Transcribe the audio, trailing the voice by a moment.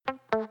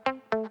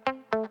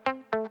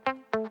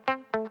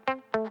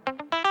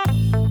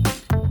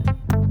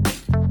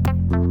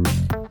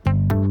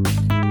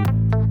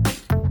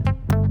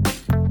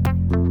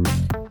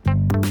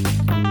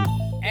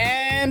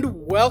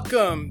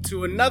Welcome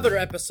to another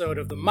episode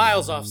of the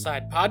Miles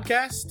Offside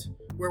podcast,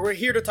 where we're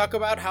here to talk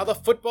about how the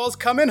football's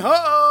coming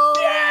home.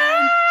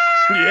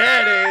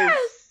 Yeah, it is.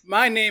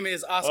 My name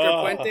is Oscar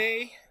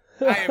Puente.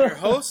 I am your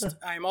host.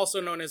 I am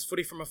also known as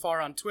Footy from Afar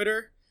on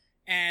Twitter.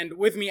 And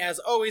with me, as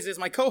always, is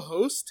my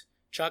co-host,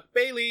 Chuck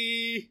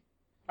Bailey.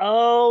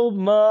 Oh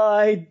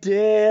my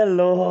dear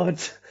Lord.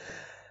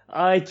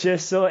 I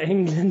just saw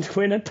England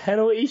win a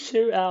penalty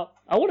shootout.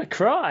 I want to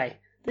cry.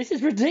 This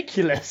is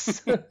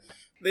ridiculous.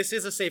 This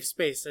is a safe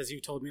space, as you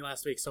told me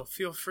last week, so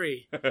feel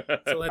free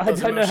to let I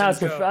those don't know how emotions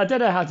to. go. I don't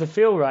know how to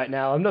feel right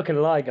now. I'm not going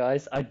to lie,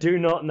 guys. I do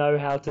not know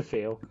how to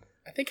feel.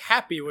 I think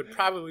happy would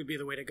probably be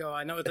the way to go.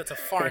 I know that's a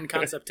foreign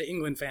concept to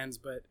England fans,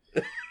 but...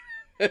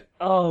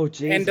 Oh,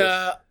 Jesus.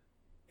 And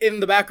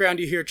in the background,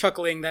 you hear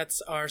chuckling. That's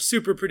our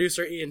super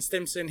producer, Ian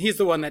Stimson. He's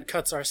the one that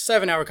cuts our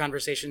 7-hour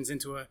conversations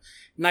into a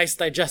nice,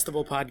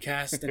 digestible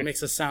podcast and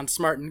makes us sound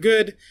smart and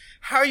good.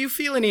 How are you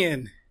feeling,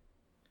 Ian?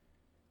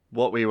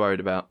 What were you worried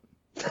about?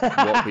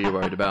 What were you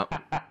worried about?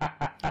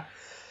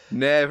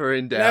 Never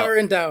in doubt. Never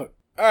in doubt.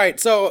 All right,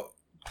 so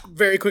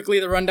very quickly,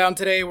 the rundown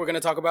today. We're going to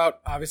talk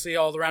about, obviously,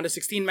 all the round of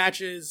 16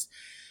 matches,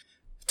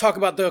 talk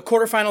about the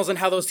quarterfinals and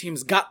how those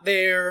teams got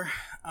there,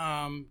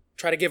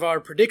 try to give our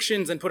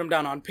predictions and put them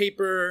down on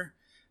paper.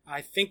 I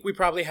think we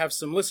probably have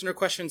some listener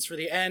questions for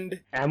the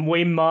end. And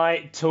we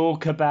might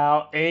talk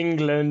about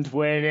England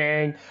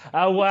winning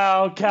a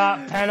World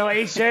Cup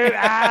penalty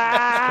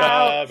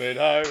shootout. Coming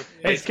home.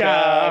 It's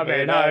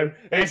coming home.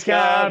 It's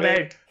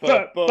coming.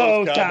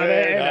 Football's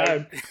coming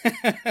home.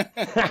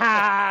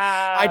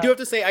 I do have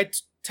to say, I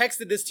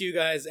texted this to you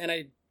guys, and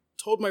I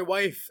told my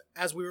wife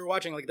as we were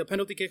watching, like the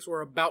penalty kicks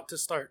were about to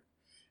start.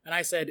 And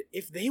I said,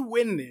 if they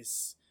win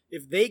this,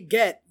 if they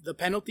get the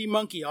penalty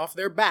monkey off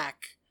their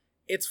back,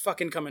 it's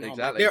fucking coming home.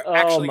 Like, they're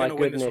actually going to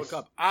win this World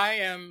Cup. I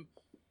am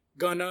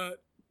gonna,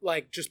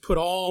 just put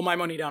all my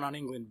money down on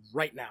England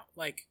right now.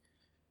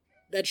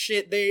 That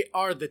shit, they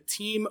are the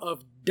team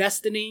of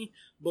destiny.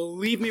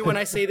 Believe me when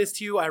I say this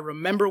to you. I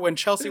remember when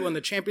Chelsea won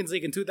the Champions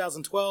League in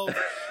 2012,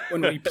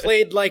 when we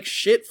played like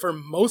shit for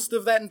most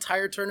of that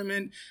entire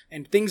tournament,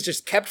 and things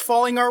just kept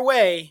falling our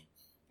way,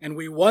 and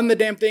we won the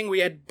damn thing.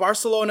 We had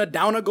Barcelona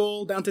down a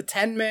goal, down to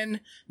 10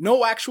 men,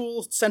 no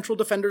actual central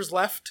defenders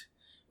left.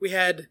 We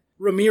had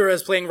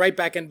Ramirez playing right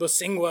back and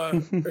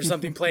Bosingwa or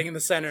something playing in the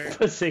center.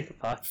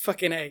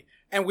 Fucking A.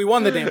 And we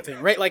won the damn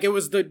thing, right? It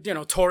was the,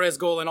 Torres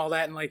goal and all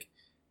that. And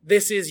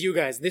this is you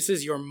guys. This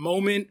is your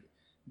moment.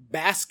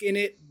 Bask in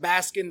it.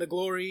 Bask in the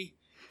glory.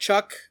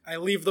 Chuck, I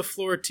leave the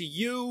floor to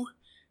you.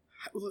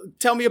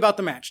 Tell me about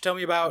the match. Tell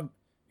me about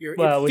your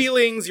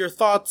feelings, your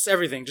thoughts,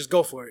 everything. Just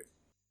go for it.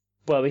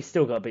 Well, we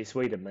still got to beat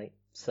Sweden, mate.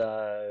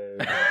 So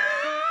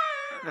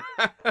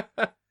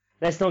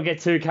let's not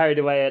get too carried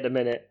away at the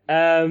minute.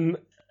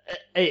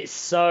 It's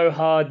so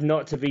hard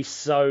not to be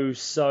so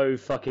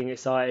fucking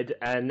excited,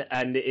 and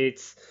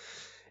it's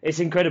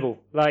incredible.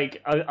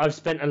 I've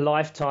spent a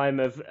lifetime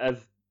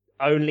of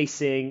only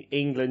seeing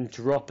England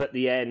drop at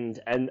the end,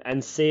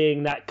 and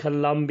seeing that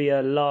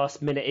Colombia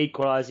last minute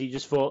equaliser. You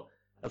just thought,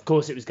 of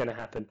course it was going to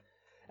happen,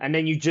 and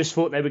then you just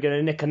thought they were going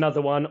to nick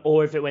another one,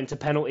 or if it went to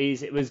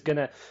penalties,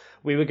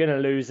 we were gonna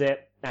lose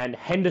it. And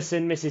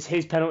Henderson misses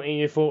his penalty, and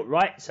you thought,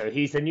 right, so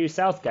he's the new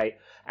Southgate.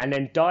 And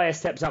then Dyer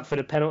steps up for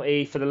the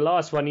penalty for the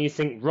last one, and you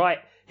think, right,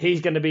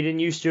 he's going to be the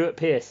new Stuart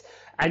Pearce.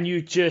 And you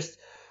just,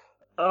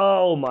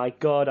 oh my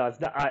God,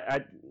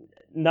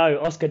 no,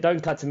 Oscar,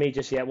 don't cut to me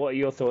just yet. What are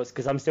your thoughts?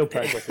 Because I'm still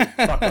processing.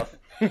 Fuck off.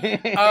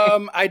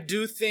 I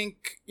do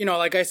think,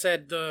 like I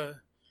said,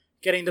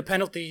 getting the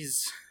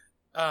penalties,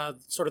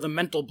 sort of the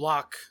mental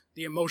block,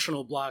 the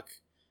emotional block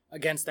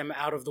against them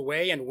out of the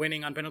way and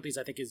winning on penalties,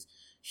 I think is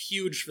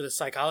huge for the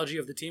psychology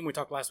of the team. We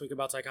talked last week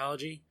about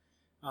psychology,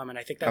 and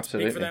I think that's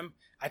big for them.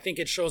 I think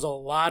it shows a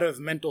lot of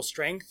mental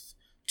strength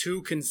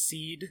to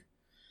concede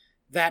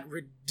that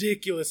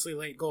ridiculously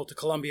late goal to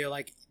Colombia.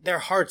 Their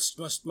hearts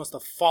must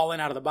have fallen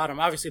out of the bottom.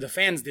 Obviously the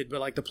fans did,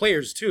 but the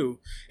players too.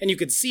 And you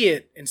could see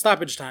it in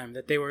stoppage time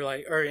that they were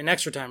or in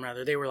extra time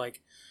rather, they were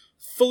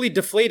fully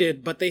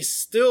deflated, but they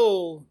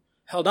still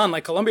held on.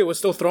 Colombia was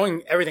still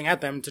throwing everything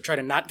at them to try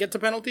to not get to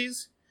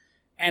penalties.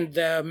 And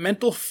the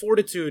mental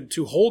fortitude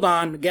to hold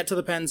on, get to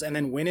the pens, and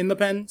then win in the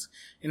pens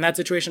in that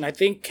situation, I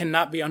think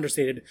cannot be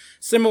understated.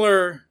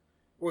 Similar,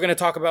 we're going to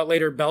talk about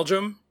later,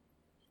 Belgium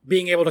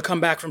being able to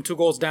come back from 2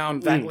 goals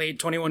down that late,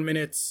 21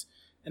 minutes,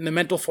 and the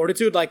mental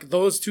fortitude.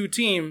 Those two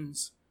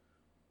teams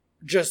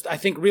just, I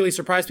think, really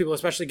surprised people,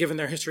 especially given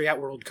their history at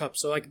World Cup.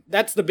 So,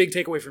 that's the big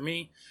takeaway for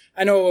me.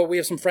 I know we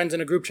have some friends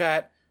in a group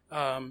chat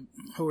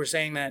who were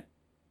saying that,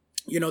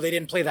 they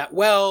didn't play that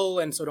well,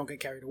 and so don't get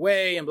carried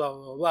away, and blah,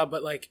 blah, blah, blah.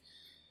 But,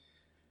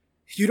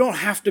 you don't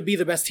have to be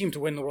the best team to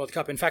win the World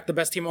Cup. In fact, the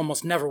best team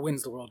almost never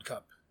wins the World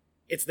Cup.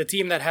 It's the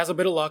team that has a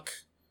bit of luck,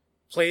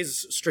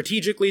 plays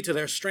strategically to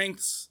their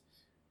strengths,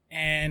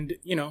 and,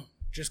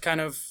 just kind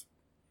of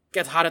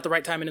gets hot at the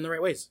right time and in the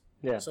right ways.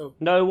 Yeah. So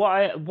no,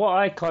 what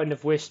I kind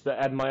of wished,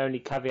 but my only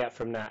caveat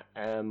from that,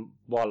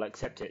 while I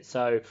accept it.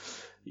 So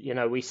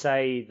we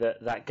say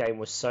that game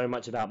was so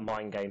much about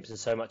mind games and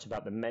so much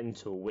about the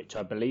mental, which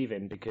I believe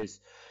in, because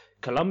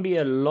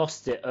Colombia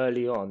lost it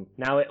early on.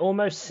 Now, it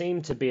almost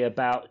seemed to be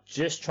about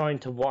just trying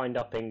to wind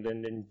up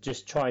England and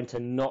just trying to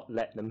not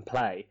let them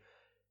play.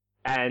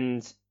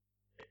 And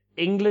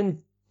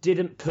England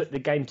didn't put the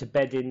game to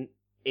bed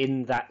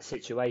in that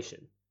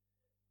situation.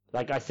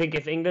 Like, I think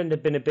if England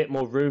had been a bit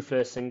more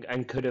ruthless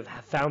and could have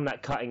found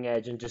that cutting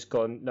edge and just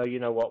gone, no, you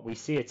know what, we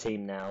see a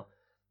team now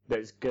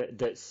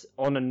that's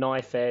on a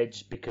knife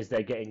edge because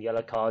they're getting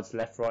yellow cards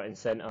left, right and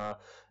centre.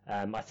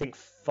 I think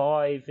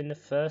 5 in the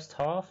first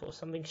half or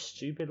something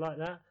stupid like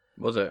that.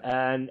 Was it?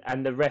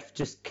 And the ref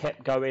just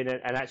kept going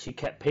and actually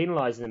kept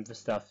penalising them for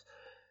stuff.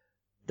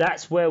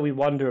 That's where we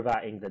wonder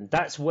about England.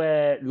 That's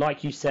where,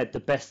 like you said, the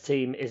best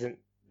team isn't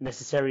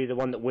necessarily the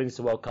one that wins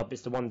the World Cup.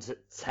 It's the one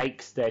that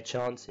takes their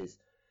chances.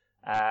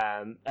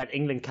 And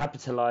England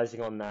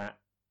capitalising on that.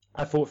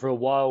 I thought for a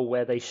while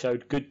where they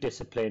showed good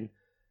discipline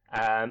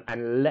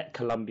and let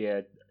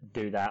Colombia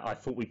do that. I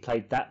thought we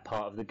played that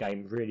part of the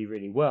game really,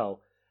 really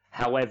well.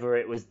 However,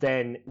 it was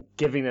then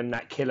giving them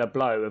that killer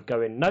blow of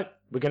going, nope,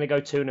 we're going to go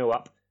 2-0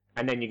 up,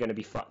 and then you're going to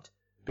be fucked.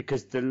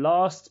 Because the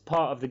last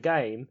part of the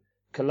game,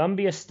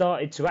 Colombia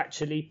started to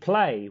actually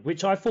play,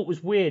 which I thought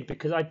was weird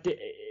because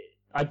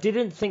I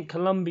didn't think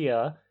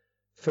Colombia,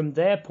 from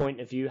their point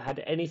of view,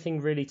 had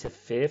anything really to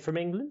fear from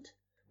England,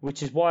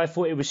 which is why I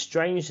thought it was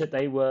strange that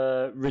they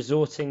were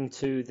resorting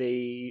to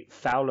the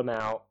foul them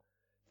out,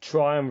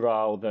 try and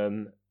rile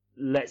them,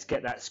 let's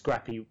get that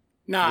scrappy.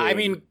 Nah, I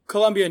mean,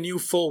 Colombia knew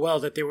full well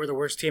that they were the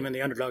worst team and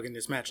the underdog in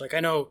this match. Like,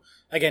 I know,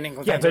 again,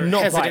 England fans are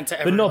hesitant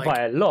to ever... But not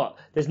by a lot.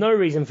 There's no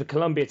reason for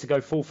Colombia to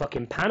go full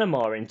fucking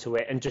Panama into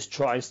it and just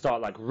try and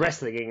start, like,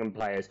 wrestling England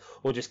players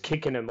or just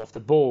kicking them off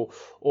the ball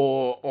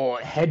or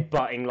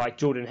headbutting, like,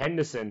 Jordan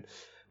Henderson,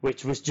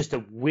 which was just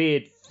a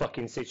weird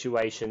fucking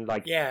situation.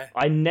 Like, yeah.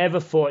 I never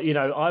thought...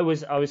 I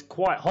was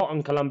quite hot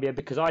on Colombia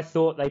because I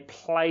thought they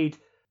played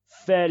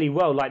fairly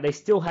well. Like, they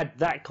still had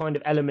that kind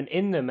of element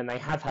in them, and they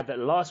have had that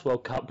last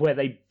World Cup where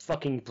they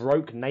fucking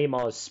broke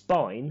Neymar's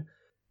spine.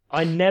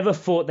 I never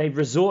thought they'd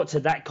resort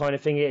to that kind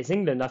of thing against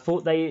England. I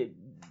thought they'd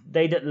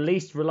at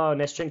least rely on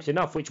their strengths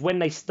enough, which when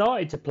they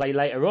started to play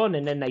later on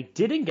and then they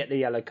didn't get the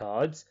yellow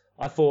cards,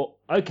 I thought,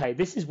 okay,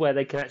 this is where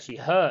they can actually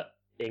hurt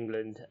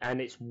England, and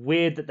it's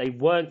weird that they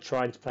weren't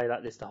trying to play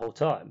like this the whole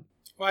time.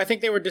 Well, I think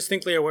they were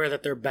distinctly aware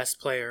that their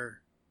best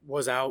player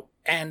was out,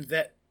 and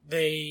that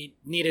they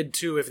needed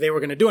to, if they were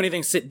going to do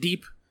anything, sit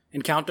deep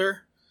and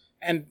counter.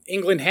 And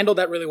England handled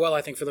that really well.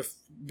 I think for the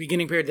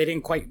beginning period, they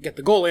didn't quite get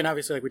the goal in,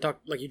 obviously,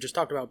 like you just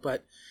talked about,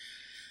 but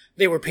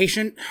they were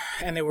patient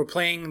and they were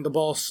playing the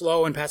ball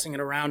slow and passing it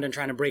around and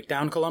trying to break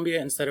down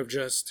Colombia instead of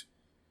just,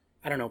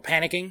 I don't know,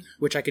 panicking,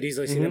 which I could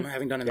easily see them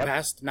having done in the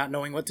past, not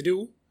knowing what to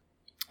do.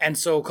 And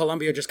so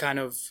Colombia just kind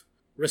of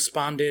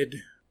responded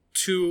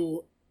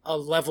to a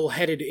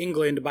level-headed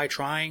England by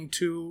trying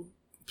to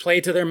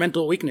play to their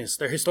mental weakness,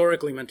 their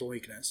historically mental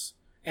weakness,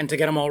 and to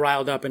get them all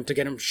riled up and to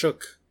get them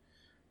shook.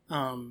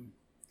 And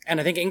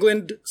I think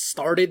England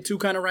started to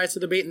kind of rise to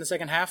the bait in the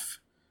second half.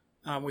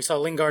 We saw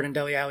Lingard and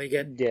Dele Alli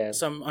get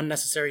some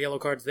unnecessary yellow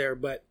cards there,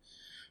 but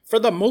for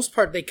the most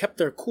part, they kept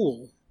their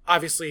cool,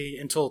 obviously,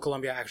 until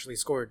Colombia actually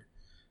scored.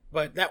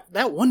 But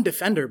that one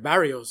defender,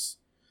 Barrios,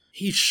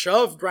 he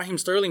shoved Raheem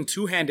Sterling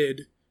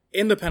two-handed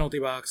in the penalty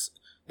box.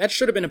 That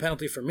should have been a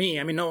penalty for me.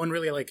 I mean, no one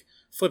really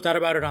flipped out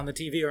about it on the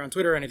TV or on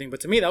Twitter or anything, but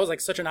to me that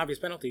was such an obvious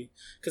penalty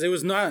because it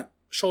was not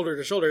shoulder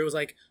to shoulder. It was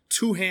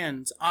two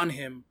hands on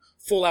him,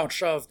 full out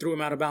shove, threw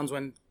him out of bounds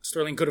when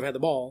Sterling could have had the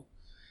ball.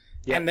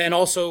 Yeah. And then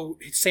also,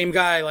 same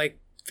guy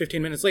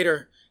 15 minutes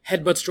later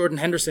headbutts Jordan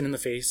Henderson in the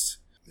face.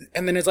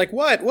 And then it's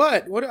what?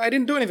 I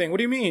didn't do anything. What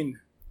do you mean?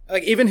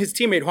 Even his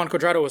teammate Juan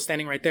Cuadrado was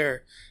standing right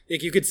there.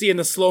 You could see in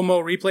the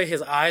slow-mo replay,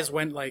 his eyes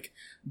went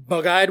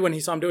bug-eyed when he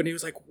saw him do it. And he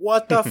was like,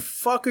 what the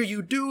fuck are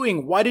you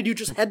doing? Why did you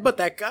just headbutt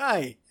that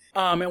guy?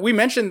 And we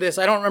mentioned this,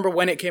 I don't remember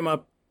when it came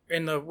up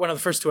in one of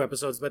the first 2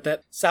 episodes, but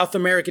that South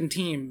American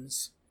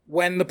teams,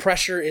 when the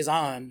pressure is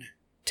on,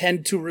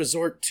 tend to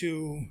resort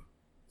to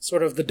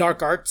sort of the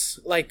dark arts.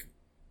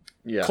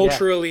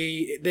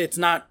 Culturally, it's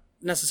not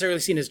necessarily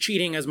seen as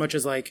cheating as much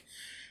as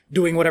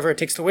doing whatever it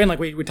takes to win.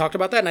 We talked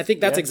about that, and I think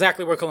that's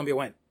exactly where Colombia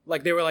went.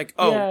 They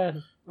were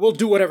we'll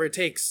do whatever it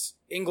takes.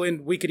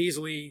 England, we could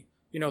easily,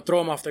 throw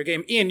them off their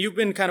game. Ian, you've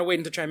been kind of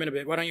waiting to chime in a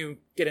bit. Why don't you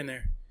get in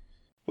there?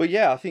 Well,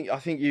 yeah, I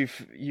think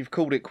you've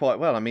called it quite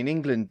well. I mean,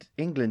 England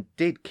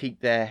did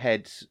keep their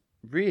heads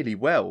really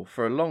well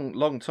for a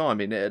long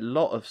time in a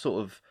lot of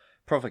sort of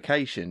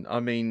provocation. I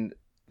mean,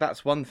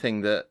 that's one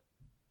thing that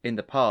in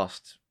the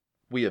past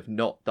we have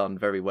not done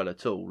very well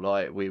at all.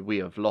 We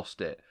have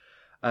lost it,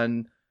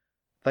 and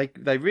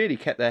they really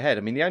kept their head.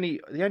 I mean, the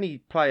only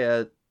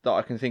player that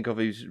I can think of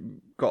who's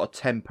got a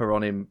temper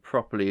on him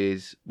properly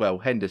is, well,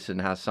 Henderson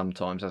has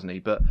sometimes, hasn't he?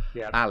 But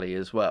Ali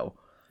as well.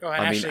 Oh,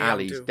 I mean,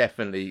 Ali's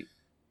definitely.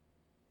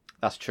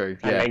 That's true.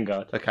 And yeah.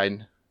 Lingard.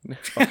 Okay.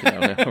 Fucking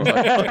hell, all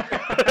right.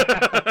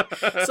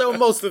 So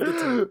most of the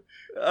time.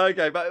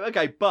 Okay,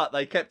 but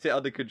they kept it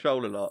under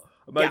control a lot.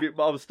 Maybe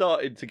I was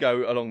starting to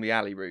go along the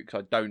alley route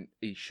because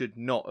he should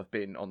not have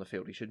been on the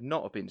field. He should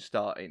not have been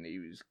starting. He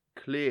was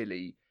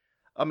clearly,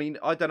 I mean,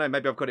 I don't know,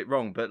 maybe I've got it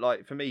wrong, but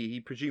like for me, he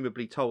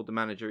presumably told the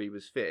manager he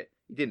was fit.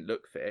 He didn't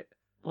look fit.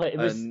 Well, it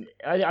was.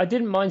 I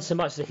didn't mind so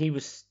much that he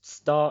was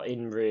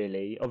starting.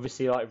 Really,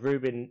 obviously, like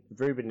Ruben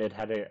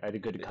had a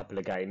good couple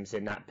of games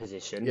in that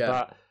position.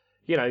 Yeah.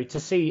 But to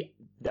see,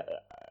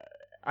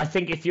 I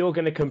think if you're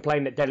going to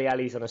complain that Dele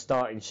Alli's on a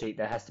starting sheet,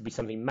 there has to be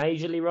something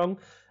majorly wrong.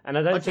 And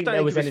I don't think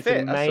there was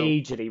anything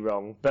majorly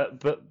wrong.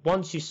 But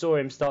once you saw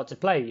him start to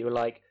play, you were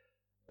like,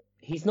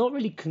 he's not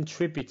really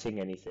contributing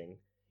anything.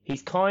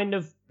 He's kind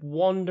of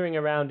wandering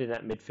around in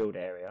that midfield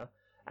area.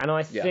 And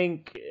I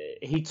think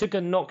he took a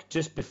knock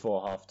just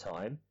before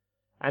half-time.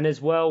 And as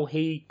well,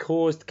 he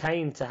caused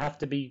Kane to have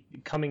to be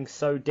coming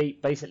so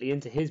deep basically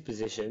into his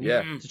position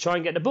to try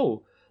and get the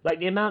ball. Like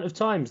the amount of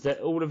times that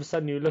all of a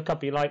sudden you look up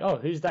and you're like, oh,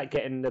 who's that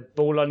getting the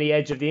ball on the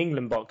edge of the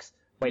England box?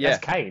 Wait,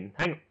 that's Kane.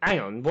 Hang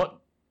on,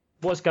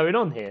 what's going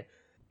on here?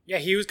 Yeah,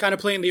 he was kind of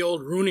playing the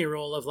old Rooney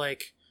role of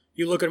like,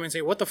 you look at him and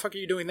say, what the fuck are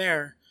you doing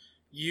there?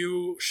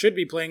 You should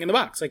be playing in the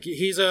box. Like,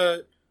 he's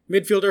a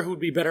midfielder who would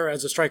be better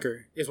as a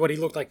striker, is what he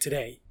looked like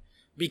today.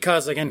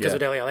 Because of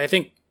Dele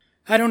Alli.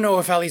 I don't know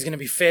if Ali's going to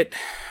be fit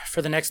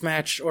for the next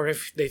match, or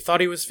if they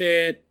thought he was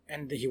fit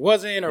and he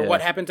wasn't, or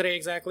what happened today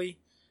exactly.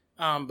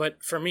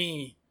 But for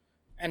me,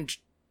 and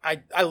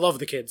I love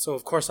the kid, so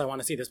of course I want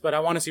to see this, but I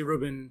want to see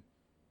Ruben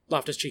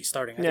Loftus-Cheek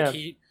starting. I think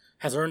he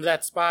has earned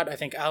that spot. I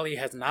think Ali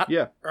has not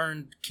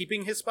earned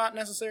keeping his spot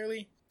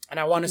necessarily. And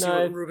I want to see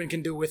what Ruben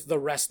can do with the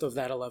rest of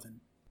that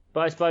 11.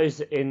 But I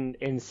suppose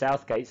in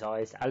Southgate's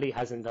eyes, Ali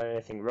hasn't done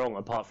anything wrong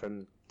apart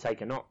from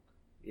take a knock,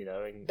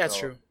 That's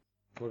true.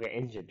 We'll get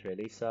injured,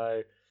 really.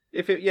 So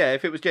if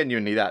it was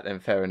genuinely that, then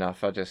fair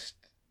enough. I just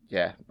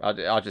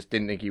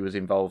didn't think he was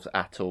involved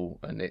at all,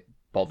 and it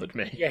bothered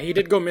me. Yeah, he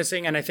did go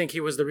missing, and I think he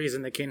was the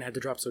reason that Kane had to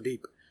drop so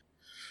deep.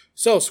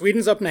 So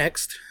Sweden's up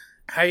next.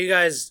 How you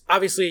guys?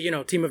 Obviously,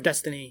 Team of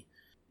Destiny.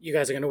 You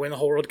guys are going to win the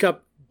whole World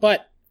Cup,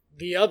 but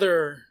the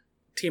other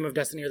Team of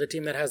Destiny, or the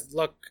team that has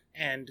luck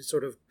and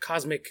sort of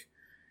cosmic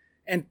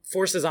and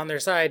forces on their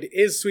side,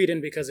 is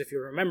Sweden, because if you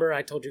remember,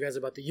 I told you guys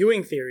about the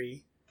Ewing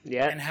theory.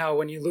 Yeah. And how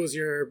when you lose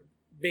your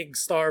big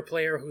star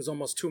player who's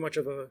almost too much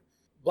of a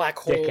black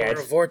hole or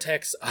a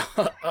vortex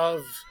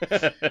of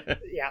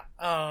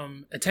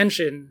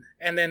attention,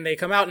 and then they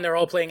come out and they're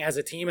all playing as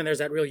a team and there's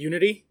that real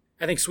unity.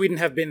 I think Sweden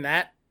have been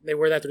that. They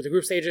were that through the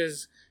group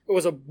stages. It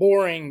was a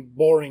boring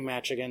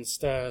match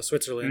against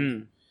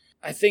Switzerland.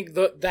 I think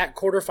that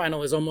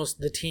quarterfinal is almost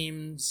the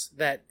teams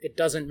that it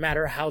doesn't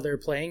matter how they're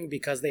playing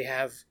because they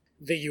have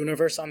the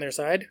universe on their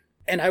side.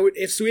 And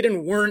if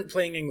Sweden weren't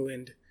playing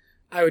England,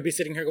 I would be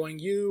sitting here going,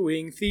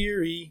 Ewing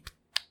theory,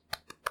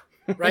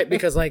 right?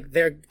 Because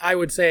I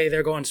would say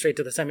they're going straight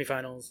to the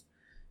semifinals,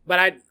 but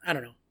I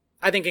don't know.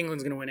 I think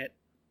England's going to win it,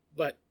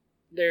 but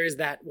there is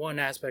that one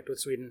aspect with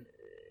Sweden.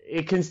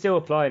 It can still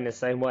apply in the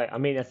same way. I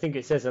mean, I think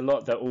it says a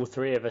lot that all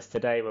three of us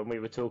today, when we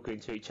were talking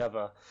to each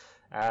other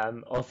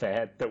off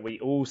air, that we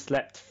all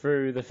slept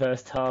through the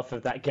first half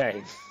of that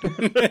game.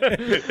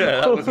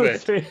 That was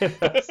weird. Three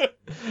of us.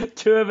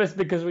 Two of us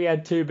because we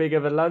had too big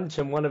of a lunch,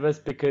 and one of us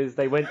because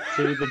they went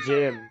to the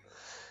gym.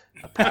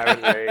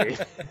 Apparently,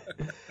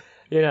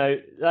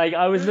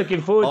 I was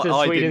looking forward to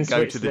the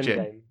Sweden-Switzerland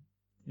game.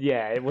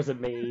 Yeah, it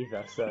wasn't me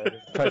either. So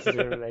process of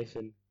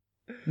elimination.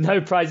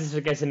 No prizes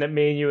for guessing that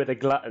me and you are the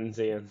gluttons,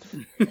 Ian.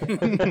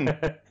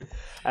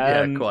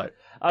 Yeah, quite.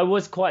 I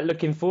was quite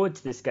looking forward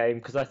to this game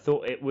because I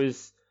thought it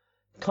was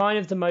kind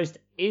of the most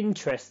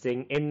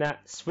interesting in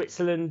that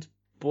Switzerland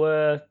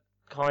were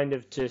kind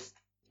of just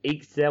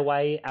eked their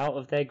way out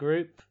of their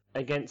group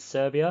against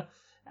Serbia,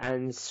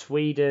 and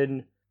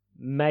Sweden,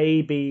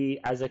 maybe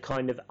as a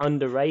kind of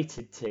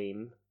underrated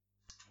team,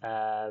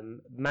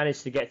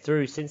 managed to get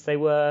through since they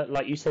were,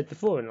 like you said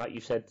before, and like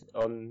you said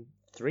on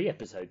 3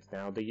 episodes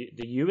now, the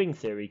Ewing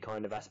theory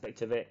kind of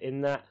aspect of it,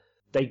 in that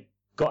they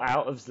got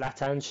out of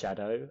Zlatan's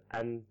shadow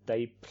and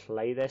they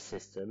play their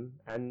system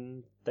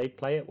and they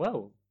play it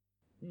well.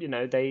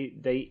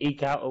 They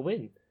eke out a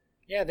win.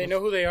 Yeah, they know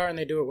who they are and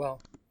they do it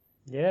well.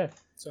 Yeah.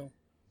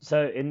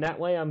 So in that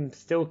way, I'm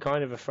still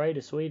kind of afraid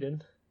of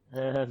Sweden.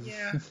 There's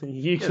no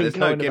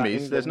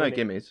gimmies. There's no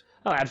gimmies.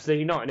 Oh,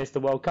 absolutely not. And it's the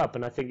World Cup.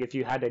 And I think if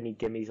you had any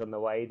gimmies on the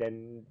way,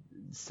 then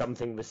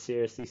something was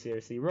seriously,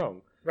 seriously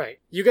wrong. Right.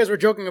 You guys were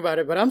joking about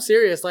it, but I'm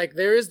serious. Like,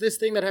 there is this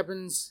thing that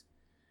happens,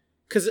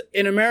 because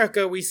in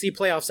America, we see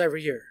playoffs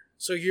every year.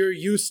 So you're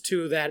used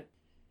to that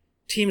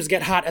teams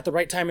get hot at the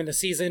right time in the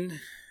season.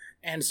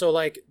 And so,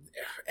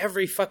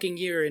 every fucking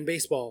year in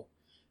baseball,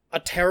 a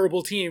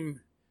terrible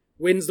team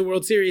wins the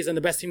World Series and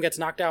the best team gets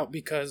knocked out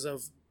because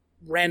of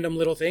random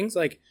little things.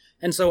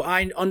 And so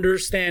I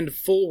understand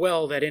full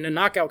well that in a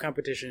knockout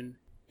competition,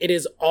 it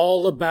is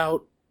all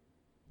about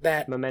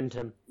that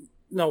momentum.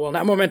 No, well,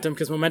 not momentum,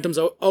 because momentum's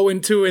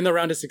 0-2 in the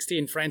round of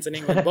 16. France and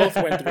England both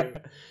went through.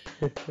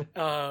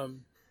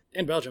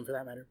 And Belgium, for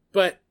that matter.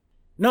 But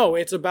no,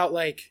 it's about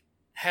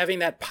having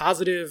that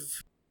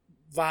positive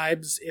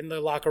vibes in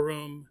the locker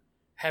room,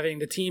 having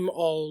the team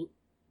all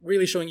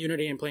really showing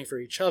unity and playing for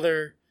each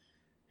other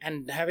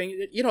and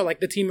having, like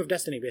the team of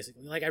destiny,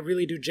 basically. Like, I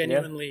really do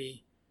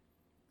genuinely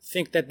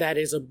think that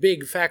is a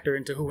big factor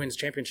into who wins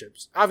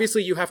championships.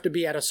 Obviously, you have to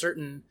be at a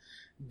certain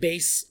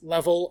base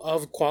level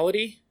of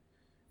quality.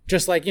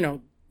 Just like,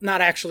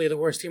 not actually the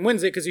worst team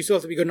wins it, because you still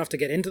have to be good enough to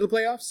get into the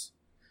playoffs.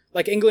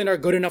 Like, England are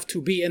good enough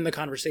to be in the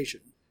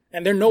conversation.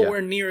 And they're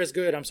nowhere near as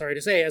good, I'm sorry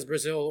to say, as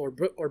Brazil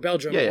or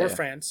Belgium or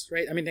France,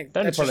 right? I mean,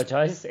 don't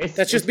apologize.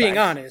 That's just being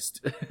honest.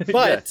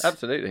 But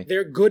absolutely,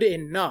 they're good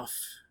enough,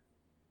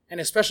 and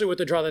especially with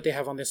the draw that they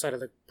have on this side of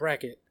the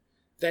bracket,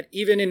 that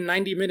even in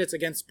 90 minutes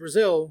against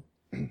Brazil,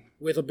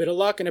 with a bit of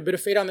luck and a bit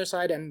of fate on their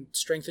side and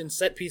strength in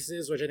set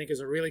pieces, which I think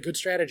is a really good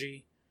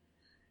strategy,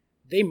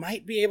 they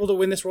might be able to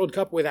win this World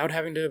Cup without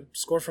having to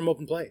score from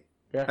open play.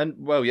 Yeah.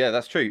 And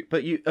that's true.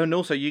 But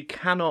you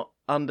cannot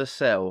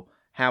undersell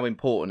how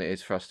important it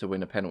is for us to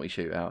win a penalty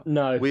shootout.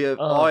 No,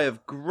 I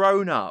have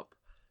grown up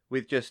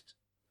with just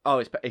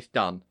it's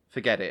done.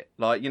 Forget it.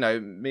 Like,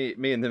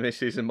 me and the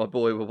missus and my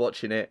boy were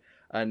watching it,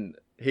 and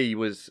he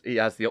has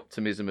the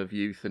optimism of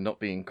youth and not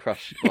being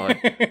crushed by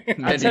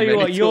many, I tell you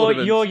what,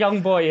 tournaments. your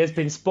young boy has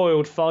been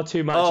spoiled far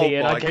too much,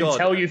 Ian. I can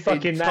tell you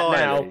fucking entirely.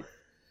 that now.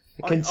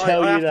 I can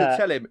tell I you have to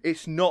tell him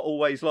it's not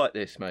always like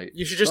this, mate.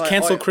 You should just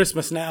cancel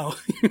Christmas now.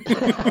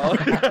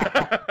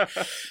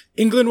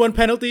 England won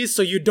penalties,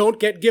 so you don't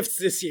get gifts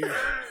this year.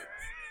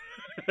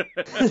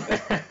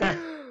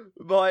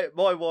 My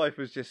wife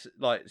was just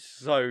like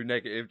so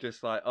negative,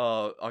 just like,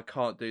 oh, I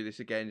can't do this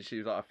again. She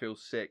was like, I feel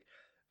sick.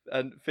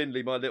 And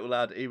Finley, my little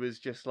lad, he was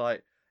just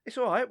like, it's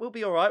all right, we'll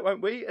be all right,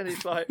 won't we? And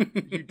it's like,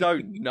 you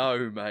don't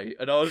know, mate.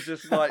 And I was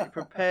just like,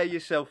 prepare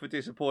yourself for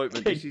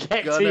disappointment. This is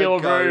going to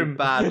go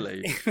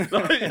badly.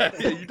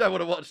 You don't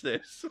want to watch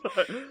this.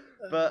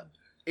 But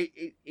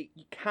it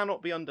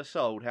cannot be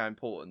undersold how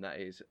important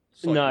that is.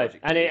 No,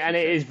 and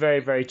it is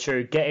very, very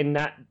true. Getting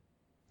that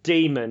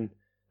demon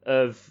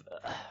of,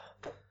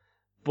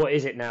 what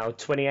is it now,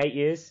 28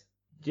 years?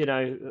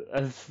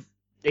 Of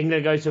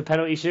England goes to a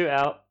penalty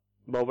shootout,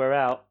 well, we're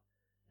out.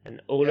 And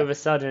all of a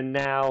sudden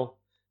now,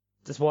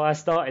 that's why I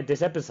started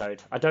this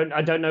episode. I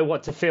don't know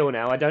what to feel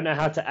now. I don't know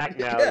how to act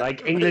now.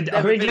 Like, England,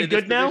 are England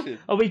good now?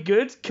 Are we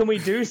good? Can we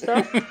do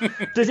stuff?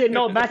 Does it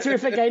not matter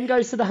if a game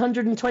goes to the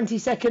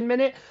 122nd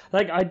minute?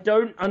 Like, I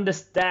don't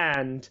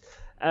understand.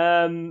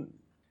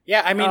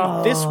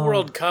 This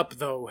World Cup,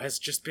 though, has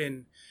just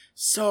been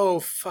so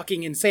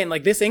fucking insane.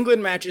 Like, this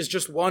England match is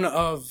just one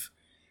of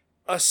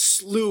a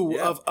slew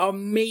of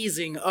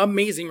amazing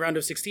round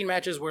of 16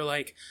 matches where,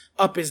 like,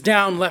 up is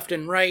down, left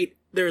and right.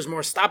 There's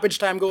more stoppage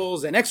time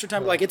goals and extra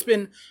time. Like, it's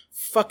been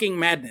fucking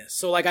madness.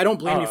 So, like, I don't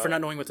blame you for not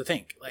knowing what to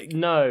think. Like,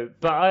 no,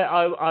 but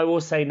I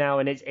will say now,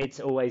 and it's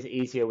always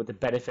easier with the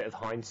benefit of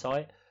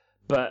hindsight,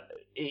 but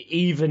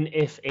even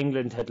if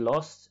England had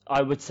lost,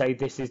 I would say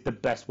this is the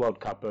best World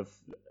Cup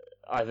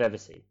I've ever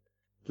seen.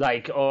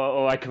 Like,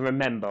 or I can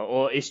remember,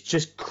 or it's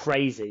just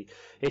crazy.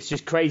 It's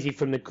just crazy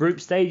from the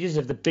group stages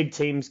of the big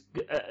teams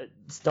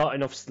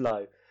starting off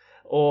slow,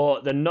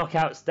 or the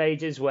knockout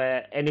stages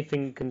where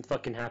anything can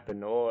fucking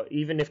happen, or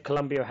even if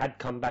Colombia had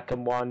come back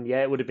and won,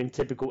 it would have been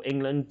typical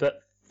England,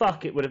 but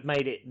fuck, it would have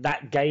made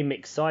that game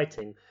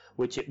exciting,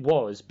 which it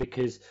was,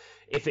 because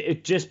if it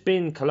had just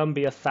been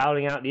Colombia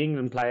fouling out the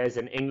England players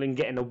and England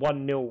getting a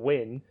 1-0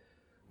 win,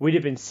 we'd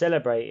have been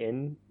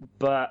celebrating,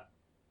 but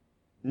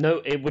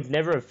no, it would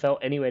never have felt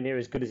anywhere near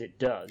as good as it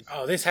does.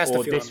 Oh, this has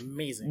to feel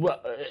amazing.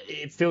 Well,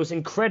 it feels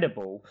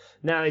incredible.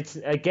 Now, it's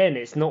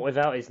not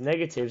without its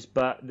negatives,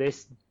 but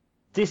this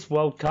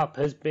World Cup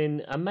has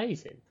been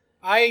amazing.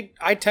 I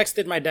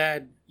texted my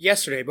dad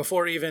yesterday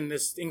before even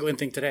this England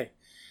thing today,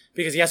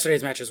 because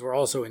yesterday's matches were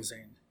also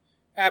insane.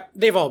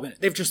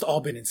 They've just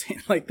all been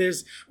insane. Like,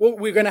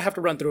 we're gonna have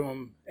to run through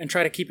them and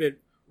try to keep it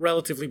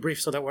relatively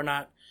brief so that we're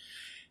not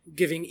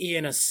giving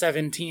Ian a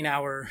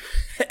 17-hour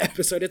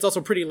episode. It's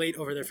also pretty late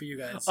over there for you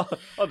guys.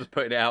 I'll just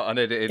put it out and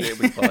it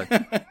was fine.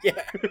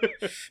 Yeah.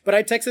 But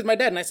I texted my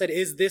dad and I said,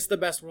 is this the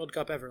best World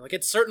Cup ever? Like,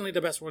 it's certainly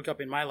the best World Cup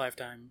in my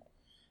lifetime.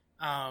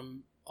 A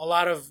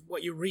lot of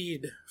what you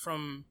read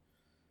from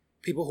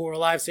people who were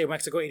alive say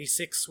Mexico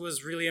 86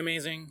 was really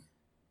amazing.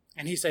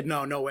 And he said,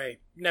 no way.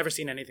 Never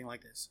seen anything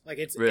like this. Like,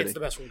 it's the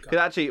best World Cup.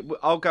 Actually,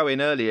 I'll go in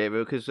earlier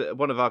because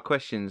one of our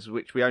questions,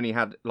 which we only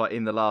had like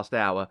in the last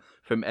hour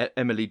from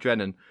Emily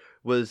Drennan,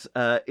 was,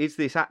 is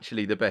this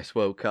actually the best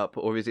World Cup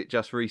or is it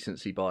just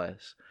recency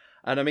bias?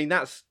 And I mean,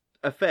 that's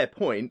a fair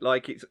point.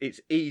 Like,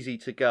 it's easy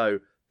to go,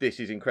 this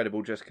is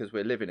incredible just because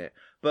we're living it.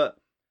 But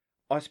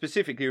I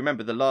specifically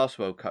remember the last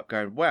World Cup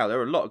going, wow, there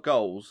were a lot of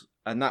goals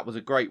and that was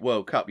a great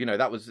World Cup.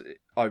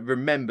 I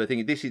remember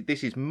thinking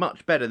this is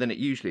much better than it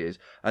usually is,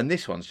 and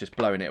this one's just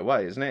blowing it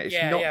away, isn't it?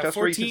 It's not just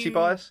 14, recency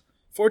bias.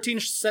 14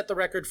 set the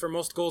record for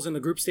most goals in the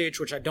group stage,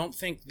 which I don't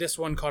think this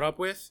one caught up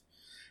with.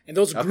 And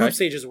those group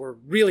stages were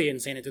really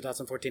insane in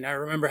 2014. I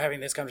remember having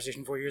this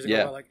conversation 4 years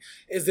ago about, like,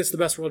 is this the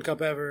best World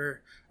Cup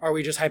ever? Are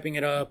we just hyping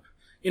it up?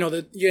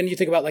 And you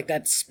think about, like,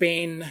 that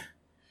Spain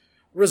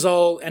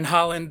result and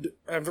Holland,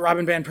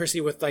 Robin van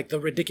Persie with, like, the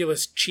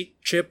ridiculous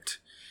chipped.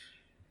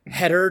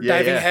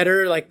 diving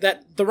header, like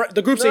that.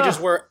 The group stages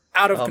were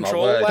out of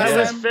control last That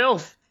was time.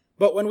 filth.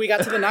 But when we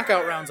got to the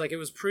knockout rounds, like it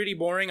was pretty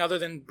boring. Other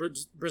than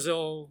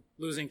Brazil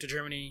losing to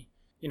Germany,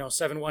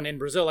 7-1 in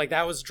Brazil, like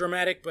that was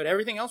dramatic. But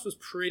everything else was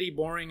pretty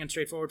boring and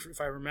straightforward,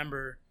 if I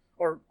remember.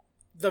 Or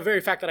the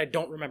very fact that I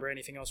don't remember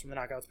anything else from the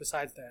knockouts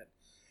besides that,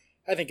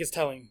 I think is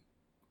telling.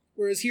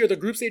 Whereas here, the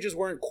group stages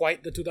weren't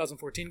quite the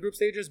 2014 group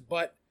stages,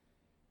 but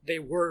they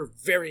were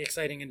very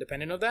exciting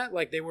independent of that.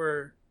 Like they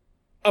were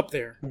up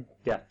there.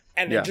 Yeah.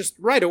 And then just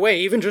right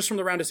away, even just from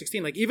the round of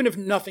 16, like even if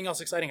nothing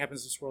else exciting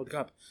happens this World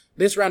Cup,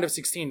 this round of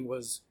 16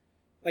 was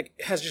like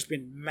has just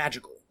been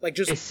magical. Like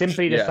just it's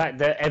simply the fact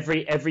that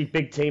every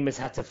big team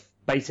has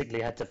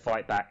basically had to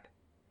fight back.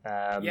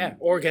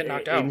 Or get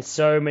knocked out in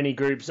so many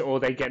groups, or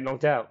they get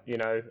knocked out.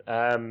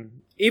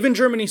 Even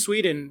Germany,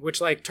 Sweden,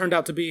 which like turned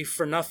out to be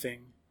for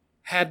nothing,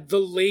 had the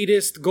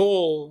latest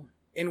goal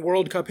in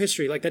World Cup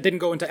history. Like that didn't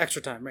go into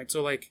extra time, right?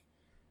 So like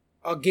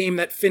a game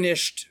that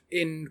finished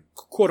in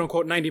quote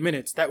unquote 90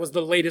 minutes. That was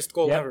the latest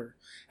goal ever.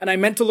 And I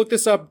meant to look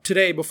this up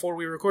today before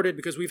we recorded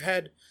because we've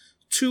had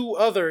two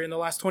other in the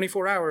last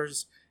 24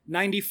 hours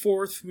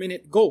 94th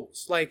minute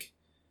goals. Like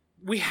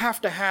we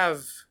have to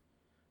have,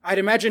 I'd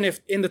imagine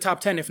if in the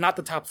top 10, if not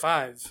the top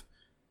 5,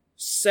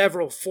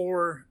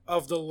 four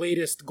of the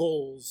latest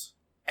goals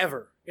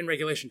ever in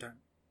regulation time.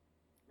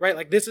 Right?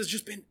 Like this has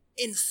just been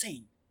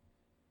insane.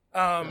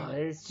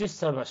 It's just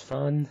so much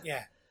fun.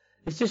 Yeah.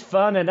 It's just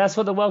fun, and that's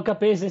what the World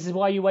Cup is. This is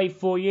why you wait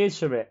 4 years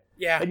from it.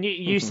 Yeah. And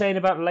you saying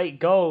about late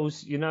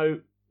goals,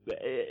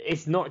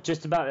 it's not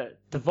just about it.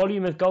 The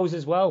volume of goals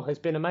as well has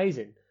been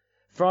amazing.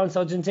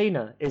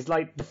 France-Argentina is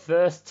like the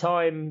first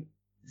time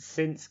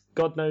since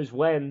God knows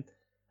when,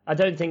 I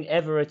don't think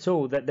ever at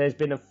all, that there's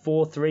been a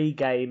 4-3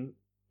 game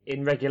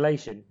in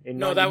regulation.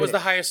 No, that was the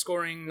highest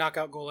scoring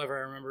knockout goal ever.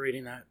 I remember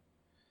reading that.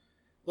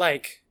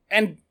 Like,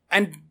 and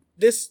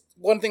this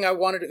one thing I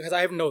wanted, because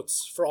I have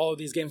notes for all of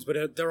these games,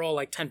 but they're all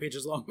like 10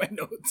 pages long, my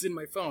notes in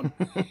my phone.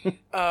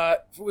 It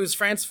was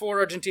France 4,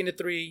 Argentina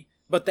 3,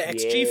 but the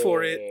XG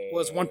for it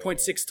was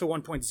 1.6 to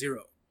 1.0.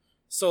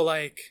 So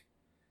like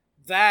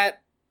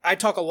that, I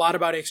talk a lot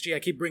about XG. I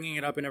keep bringing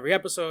it up in every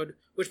episode,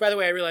 which by the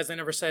way, I realized I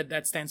never said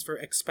that stands for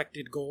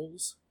expected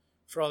goals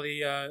for all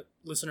the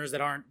listeners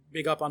that aren't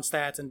big up on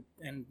stats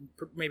and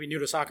maybe new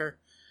to soccer.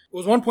 It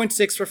was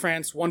 1.6 for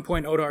France,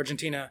 1.0 to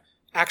Argentina,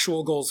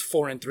 actual goals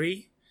 4 and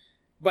 3.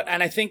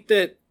 And I think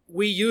that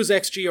we use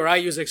XG, or I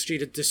use XG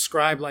to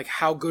describe like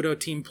how good a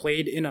team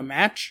played in a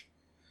match.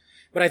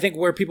 But I think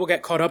where people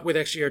get caught up with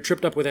XG or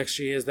tripped up with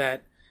XG is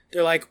that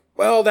they're like,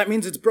 well, that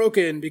means it's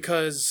broken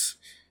because,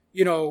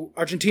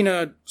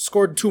 Argentina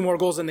scored 2 more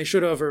goals than they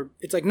should have. Or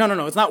it's like,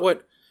 no, it's not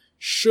what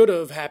should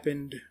have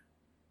happened.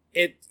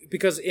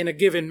 Because in a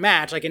given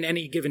match, like in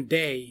any given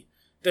day,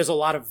 there's a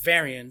lot of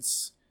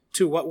variance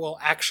to what will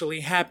actually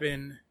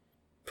happen.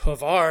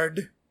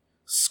 Pavard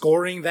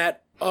scoring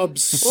that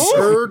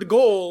absurd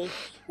goal,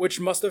 which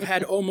must have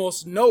had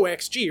almost no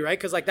XG, right?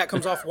 Because like that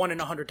comes off 1 in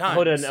 100 times.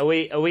 Hold on,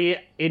 are we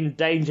in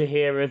danger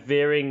here of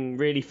veering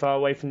really far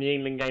away from the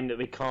England game that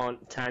we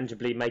can't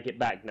tangibly make it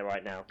back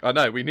right now? I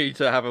know, we need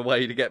to have a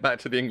way to get back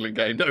to the England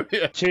game, don't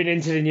we? Tune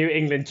into the new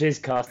England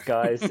Jizzcast,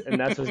 guys, and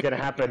that's what's going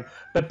to happen.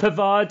 But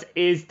Pavard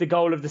is the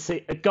goal of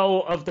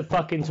the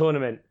fucking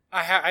tournament.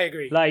 I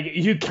agree. Like,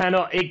 it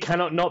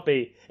cannot not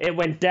be. It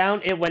went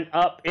down, it went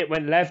up, it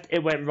went left,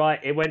 it went right,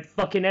 it went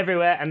fucking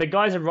everywhere, and the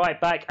guys are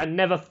right back and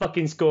never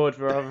fucking scored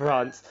for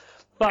France.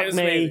 Fuck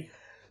me.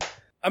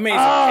 Amazing.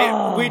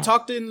 Oh. We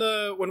talked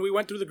when we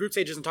went through the group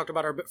stages and talked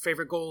about our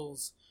favorite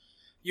goals,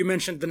 you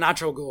mentioned the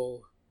Nacho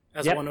goal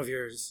as one of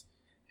yours.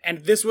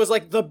 And this was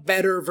like the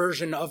better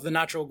version of the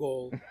Nacho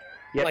goal,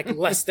 like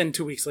less than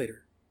 2 weeks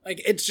later.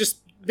 Like, it's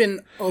just been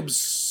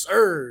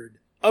absurd.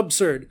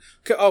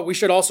 Oh, we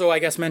should also, I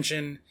guess,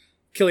 mention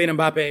Kylian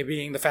Mbappe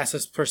being the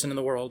fastest person in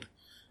the world.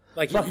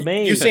 Like,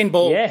 Usain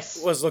Bolt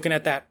was looking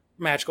at that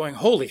match going,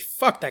 holy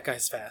fuck, that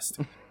guy's fast.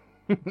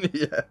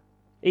 Yeah.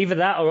 Either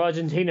that or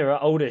Argentina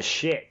are old as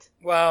shit.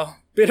 Well,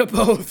 bit of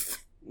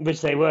both.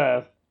 Which they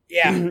were.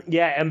 Yeah.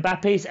 Yeah,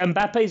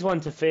 Mbappe's one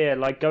to fear.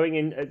 Like, going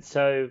in,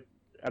 so,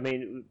 I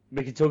mean,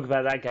 we could talk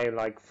about that game,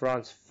 like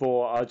France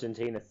 4,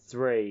 Argentina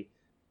 3.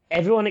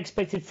 Everyone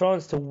expected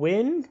France to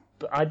win,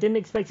 but I didn't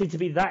expect it to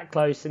be that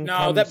close. And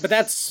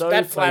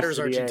that flatters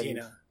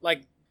Argentina.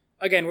 Like,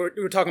 again,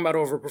 we're talking about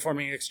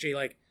overperforming XG.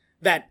 Like,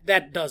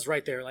 that does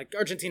right there. Like,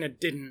 Argentina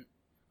didn't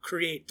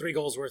create 3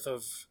 goals worth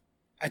of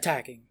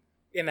attacking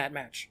in that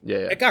match.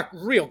 Yeah. It got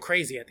real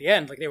crazy at the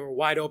end. Like, they were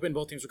wide open.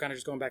 Both teams were kind of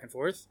just going back and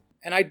forth.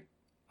 And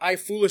I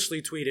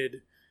foolishly tweeted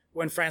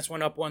when France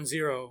went up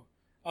 1-0.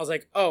 I was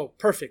like, oh,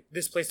 perfect.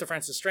 This plays to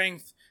France's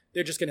strength.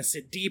 They're just going to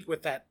sit deep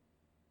with that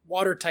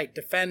watertight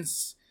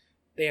defense.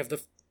 They have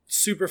the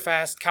super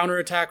fast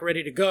counterattack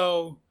ready to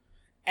go.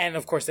 And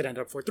of course it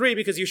ended up 4-3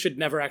 because you should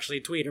never actually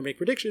tweet or make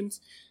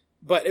predictions.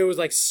 But it was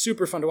like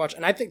super fun to watch.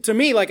 And I think to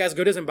me, like as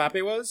good as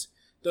Mbappe was,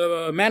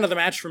 the man of the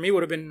match for me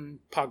would have been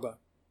Pogba.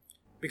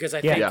 Because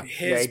I think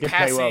his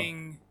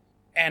passing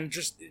and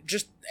just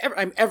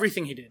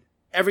everything he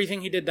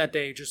did that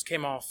day just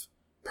came off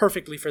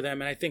perfectly for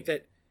them. And I think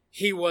that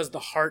he was the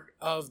heart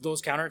of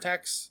those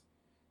counterattacks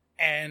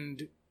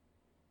and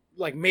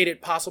like made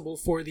it possible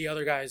for the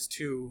other guys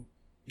to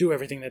do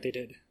everything that they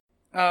did.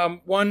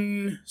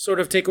 One sort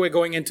of takeaway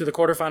going into the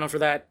quarterfinal for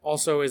that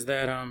also is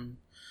that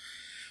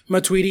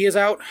Matuidi is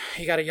out.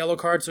 He got a yellow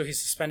card, so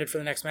he's suspended for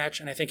the next match,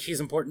 and I think he's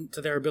important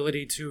to their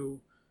ability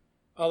to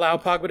allow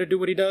Pogba to do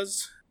what he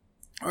does,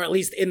 or at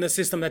least in the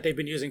system that they've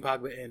been using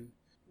Pogba in,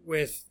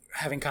 with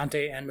having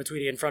Kante and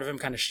Matuidi in front of him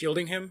kind of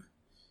shielding him,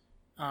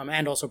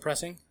 and also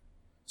pressing.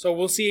 So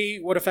we'll see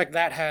what effect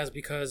that has,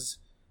 because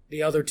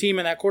the other team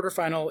in that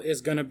quarterfinal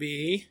is going to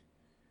be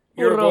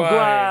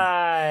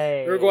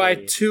Uruguay.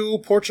 Uruguay 2,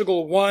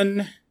 Portugal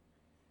 1.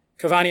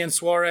 Cavani and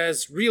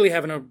Suarez really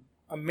having an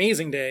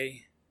amazing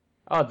day.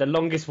 Oh, the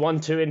longest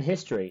 1-2 in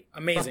history.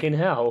 Amazing. Fucking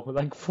hell.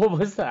 Like, what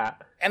was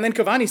that? And then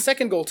Cavani's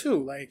second goal,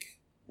 too. Like,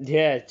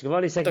 yeah,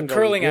 Cavani's second goal.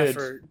 The curling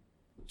effort.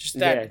 Just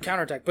that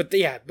counterattack. But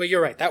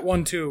you're right. That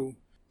 1-2.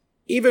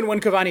 Even when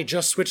Cavani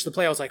just switched the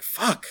play, I was like,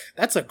 fuck,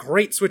 that's a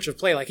great switch of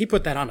play. Like, he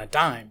put that on a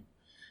dime.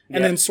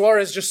 And then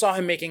Suarez just saw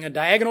him making a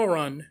diagonal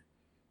run,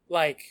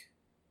 like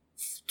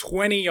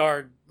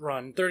 20-yard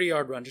run,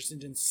 30-yard run, just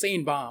an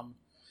insane bomb.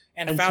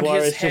 And found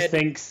Suarez his head just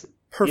thinks,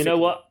 perfectly. You know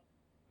what?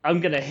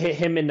 I'm going to hit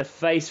him in the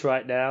face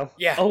right now.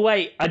 Yeah. Oh,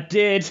 wait, I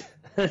did.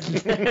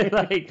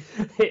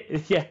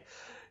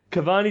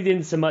 Cavani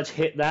didn't so much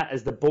hit that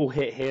as the ball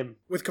hit him.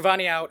 With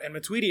Cavani out and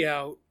Matuidi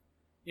out,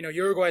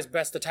 Uruguay's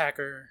best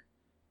attacker,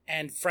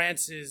 and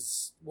France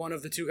is one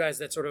of the two guys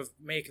that sort of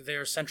make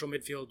their central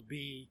midfield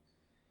be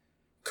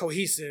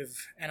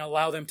cohesive and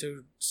allow them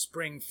to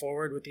spring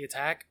forward with the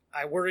attack.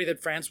 I worry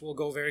that France will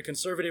go very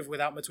conservative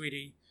without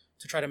Matuidi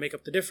to try to make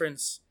up the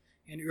difference.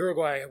 And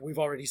Uruguay, we've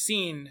already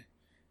seen,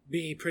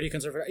 be pretty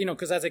conservative.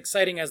 Because as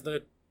exciting as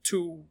the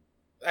two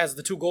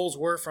goals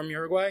were from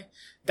Uruguay,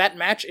 that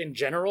match in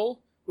general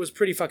was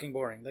pretty fucking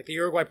boring. Like the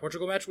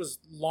Uruguay-Portugal match was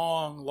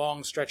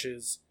long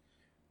stretches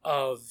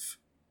of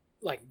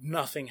like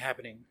nothing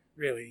happening,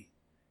 really.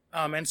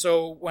 And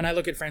so when I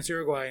look at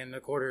France-Uruguay in the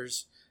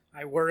quarters,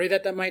 I worry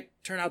that might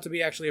turn out to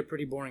be actually a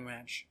pretty boring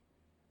match.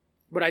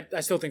 But I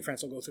still think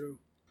France will go through.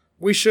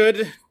 We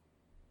should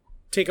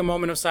take a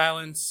moment of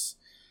silence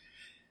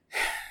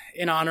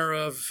in honor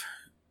of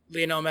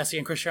Lionel Messi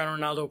and Cristiano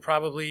Ronaldo,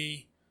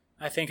 probably,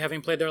 I think,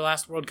 having played their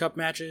last World Cup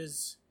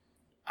matches.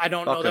 I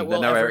don't know that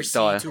we'll ever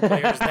see two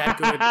players that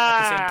good at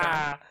the same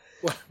time.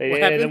 They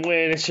didn't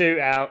win a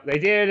shootout. They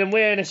didn't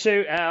win a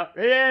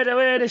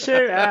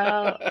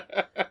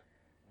shootout.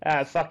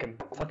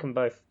 Fuck them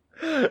both.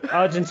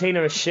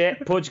 Argentina are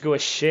shit. Portugal are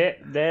shit.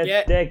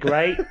 They're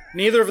great.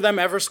 Neither of them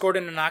ever scored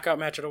in a knockout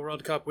match at a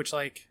World Cup, which,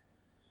 like,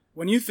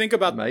 when you think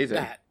about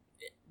that...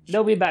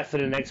 They'll be back for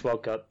the next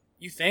World Cup.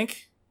 You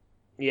think?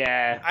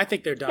 Yeah. I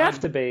think they're done. They have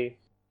to be.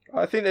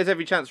 I think there's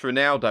every chance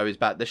Ronaldo is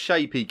back. The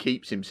shape he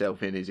keeps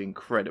himself in is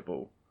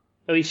incredible.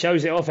 Oh, he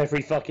shows it off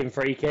every fucking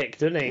free kick,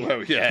 doesn't he?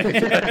 Well, yeah.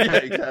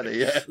 Exactly,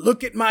 yeah.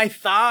 Look at my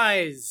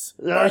thighs.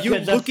 Are you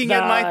looking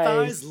at my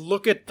thighs?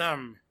 Look at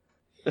them.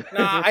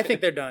 Nah, I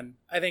think they're done.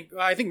 I think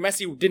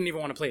Messi didn't even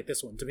want to play at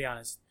this one, to be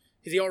honest.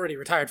 Because he already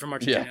retired from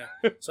Argentina.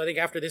 Yeah. So I think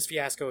after this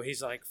fiasco,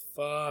 he's like,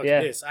 fuck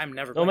this. I'm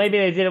never playing. Or maybe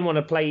they didn't want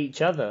to play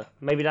each other.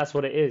 Maybe that's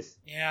what it is.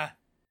 Yeah.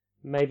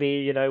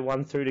 Maybe,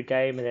 one threw the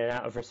game and then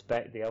out of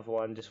respect, the other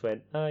one just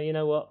went, oh, you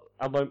know what?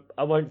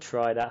 I won't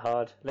try that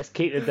hard. Let's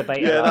keep the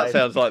debate alive. Yeah, that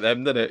sounds like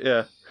them, doesn't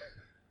it?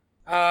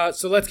 Yeah.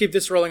 So let's keep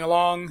this rolling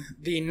along.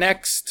 The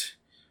next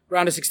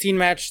round of 16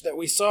 match that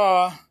we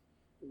saw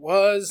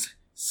was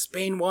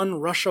Spain 1,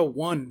 Russia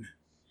 1.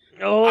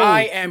 Oh.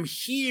 I am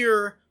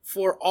here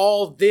for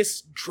all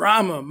this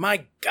drama.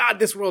 My God,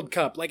 this World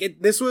Cup.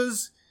 This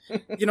was,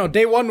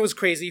 day one was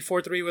crazy.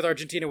 4-3 with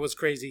Argentina was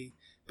crazy.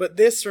 But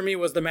this, for me,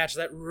 was the match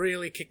that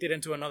really kicked it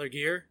into another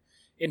gear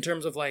in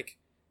terms of,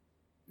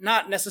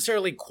 not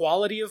necessarily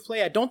quality of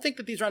play. I don't think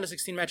that these round of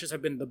 16 matches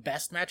have been the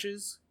best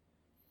matches,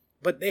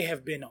 but they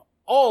have been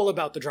all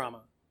about the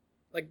drama.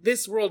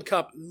 This World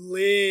Cup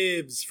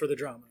lives for the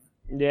drama.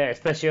 Yeah,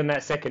 especially on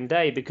that second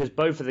day, because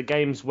both of the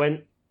games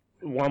went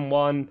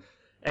 1-1,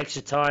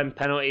 extra time,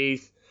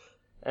 penalties,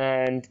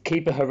 and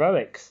keeper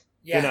heroics.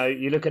 Yeah.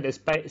 You look at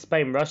the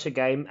Spain-Russia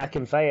game,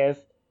 Akinfeev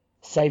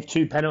saved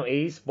 2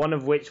 penalties, one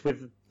of which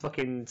with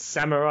fucking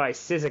samurai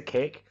scissor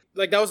kick.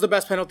 That was the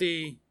best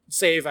penalty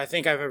save I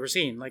think I've ever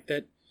seen.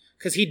 That,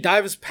 because he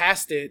dives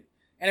past it,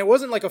 and it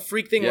wasn't a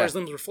freak thing where his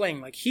limbs were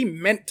flaying. He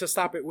meant to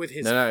stop it with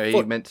his foot.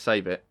 He meant to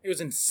save it. It was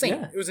insane.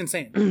 Yeah. It was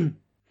insane.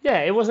 Yeah,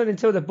 it wasn't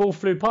until the ball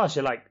flew past,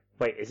 you're like,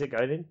 wait, is it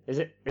going in? Is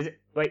it?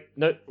 Wait,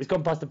 no, it's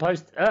gone past the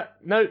post.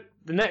 No,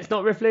 the net's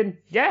not riffling.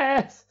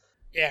 Yes!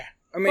 Yeah,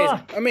 amazing.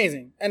 Fuck.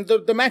 Amazing. And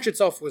the match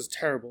itself was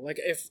terrible.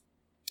 If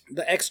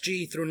the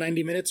XG through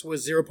 90 minutes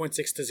was 0.6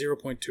 to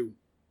 0.2.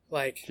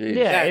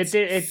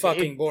 It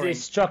fucking boring. It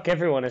struck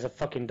everyone as a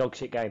fucking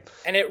dogshit game.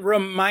 And it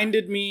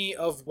reminded me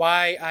of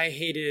why I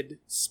hated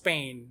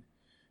Spain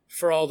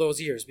for all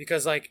those years.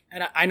 Because,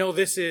 and I know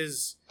this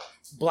is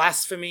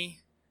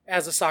blasphemy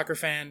as a soccer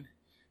fan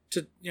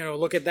to,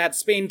 look at that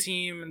Spain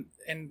team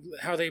and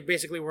how they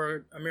basically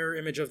were a mirror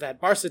image of that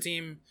Barca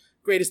team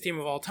greatest team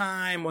of all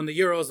time, won the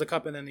Euros, the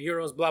Cup, and then the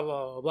Euros, blah,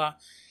 blah, blah, blah.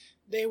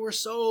 They were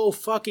so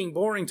fucking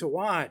boring to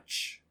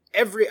watch.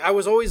 I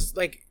was always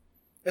like,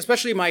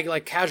 especially my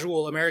like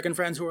casual American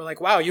friends who were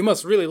like, wow, you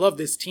must really love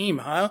this team,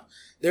 huh?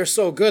 They're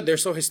so good. They're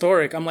so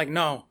historic. I'm like,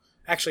 no,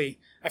 actually,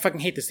 I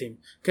fucking hate this team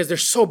because they're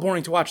so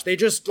boring to watch. They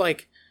just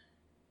like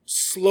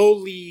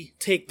slowly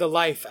take the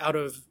life out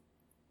of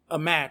a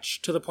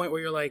match to the point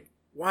where you're like,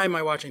 why am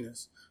I watching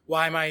this?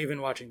 Why am I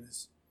even watching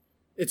this?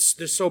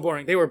 They're so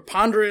boring. They were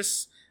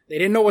ponderous. They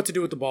didn't know what to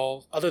do with the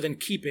ball other than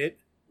keep it,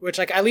 which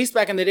like at least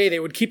back in the day, they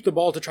would keep the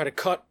ball to try to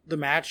cut the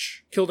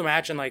match, kill the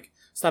match, and like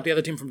stop the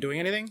other team from doing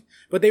anything.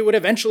 But they would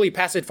eventually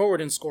pass it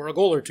forward and score a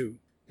goal or two.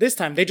 This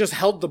time they just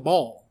held the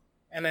ball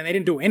and then they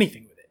didn't do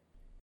anything with it.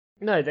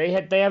 No, they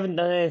haven't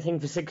done anything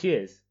for 6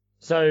 years.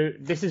 So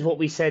this is what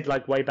we said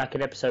like way back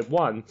in episode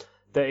 1,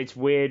 that it's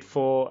weird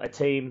for a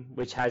team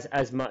which has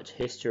as much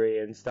history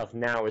and stuff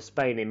now as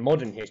Spain, in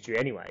modern history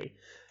anyway,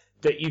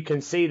 that you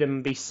can see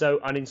them be so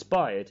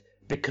uninspired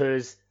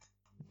because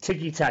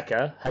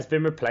tiki-taka has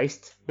been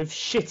replaced with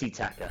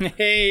shitty-taka.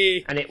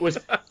 Hey! And it was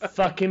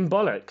fucking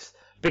bollocks.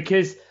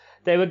 Because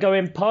they were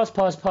going pass,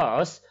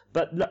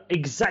 but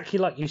exactly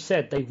like you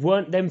said, they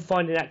weren't then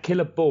finding that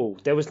killer ball.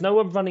 There was no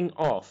one running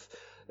off.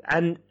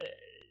 And,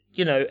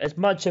 you know, as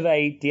much of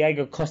a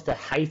Diego Costa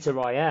hater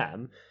I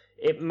am,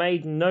 it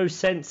made no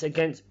sense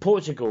against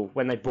Portugal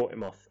when they brought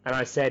him off. And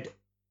I said,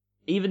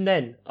 even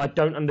then, I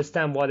don't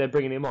understand why they're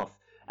bringing him off.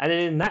 And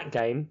then in that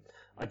game,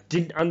 I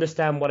didn't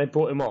understand why they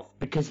brought him off,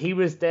 because he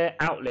was their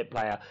outlet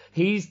player.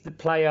 He's the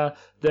player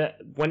that,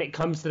 when it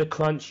comes to the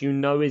crunch, you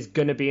know is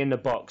going to be in the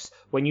box.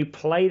 When you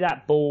play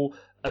that ball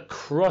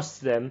across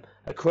them,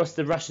 across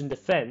the Russian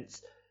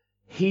defence,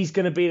 he's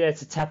going to be there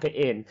to tap it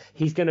in.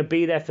 He's going to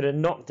be there for the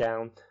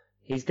knockdown.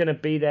 He's going to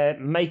be there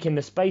making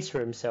the space for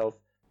himself.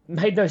 It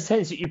made no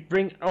sense that you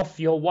bring off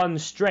your one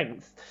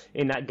strength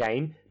in that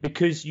game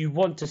because you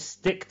want to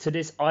stick to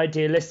this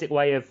idealistic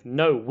way of,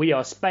 no, we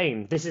are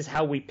Spain. This is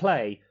how we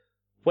play.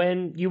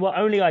 When you were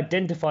only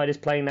identified as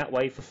playing that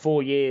way for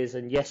 4 years,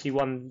 and yes, you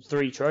won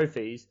 3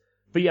 trophies,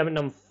 but you haven't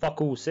done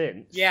fuck all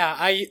since.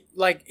 Yeah,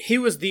 he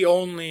was the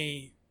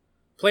only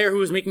player who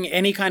was making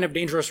any kind of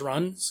dangerous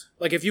runs.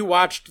 Like, if you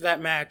watched that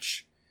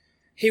match,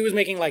 he was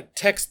making, like,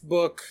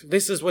 textbook,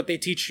 this is what they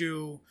teach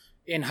you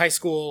in high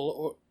school,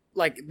 or,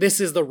 like, this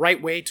is the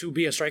right way to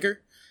be a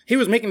striker. He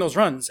was making those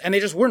runs, and they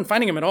just weren't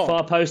finding him at all.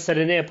 Far post to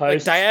the near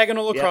post. Like,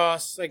 diagonal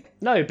across. Yep. Like,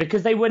 no,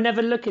 because they were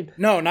never looking.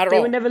 No, not at all.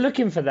 They were never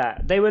looking for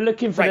that. They were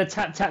looking for right. the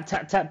tap, tap,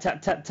 tap, tap,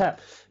 tap, tap, tap.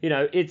 You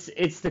know,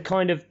 it's the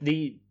kind of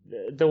the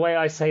way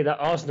I say that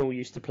Arsenal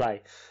used to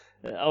play.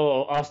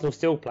 Or Arsenal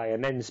still play,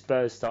 and then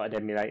Spurs started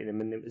emulating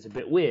them, and it was a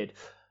bit weird.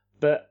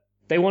 But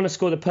they want to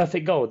score the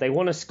perfect goal. They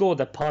want to score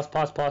the pass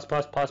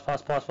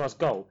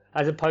goal,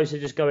 as opposed to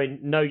just going,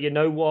 no, you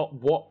know what?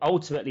 What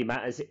ultimately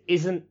matters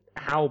isn't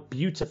how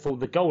beautiful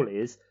the goal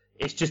is.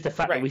 It's just the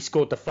fact that we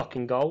scored the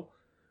fucking goal.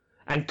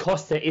 And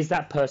Costa is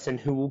that person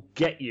who will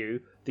get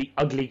you the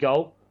ugly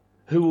goal,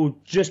 who will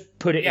just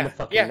put it in the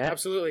fucking net. Yeah,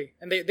 absolutely.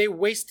 And they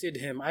wasted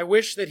him. I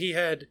wish that he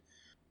had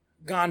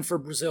gone for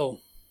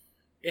Brazil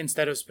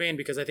instead of Spain,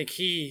 because I think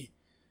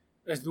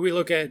as we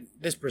look at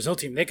this Brazil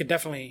team, they could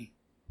definitely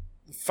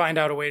find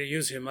out a way to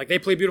use him. Like, they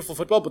play beautiful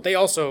football, but they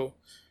also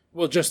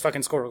will just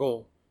fucking score a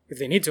goal if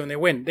they need to, and they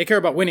win. They care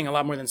about winning a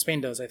lot more than Spain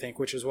does, I think,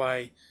 which is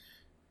why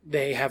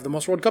they have the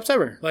most World Cups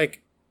ever.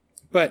 Like,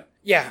 but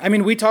yeah, I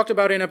mean, we talked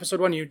about in episode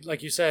 1,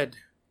 like you said,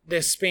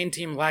 this Spain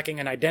team lacking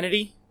an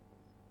identity,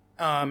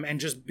 and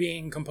just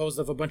being composed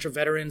of a bunch of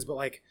veterans, but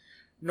like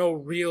no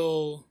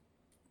real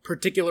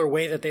particular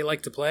way that they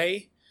like to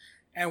play.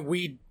 And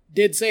we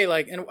did say,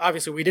 like, and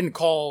obviously we didn't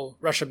call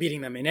Russia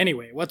beating them in any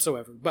way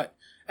whatsoever, but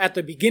at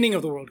the beginning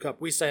of the World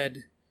Cup, we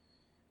said,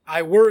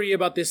 I worry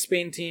about this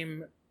Spain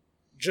team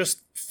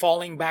just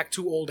falling back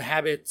to old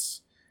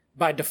habits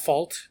by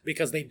default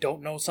because they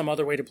don't know some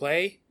other way to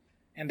play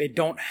and they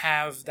don't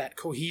have that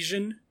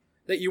cohesion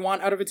that you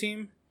want out of a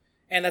team.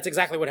 And that's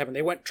exactly what happened.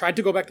 They tried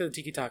to go back to the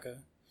tiki-taka,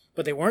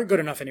 but they weren't good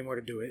enough anymore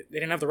to do it. They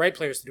didn't have the right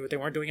players to do it. They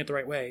weren't doing it the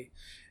right way.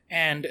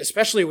 And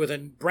especially with a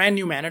brand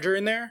new manager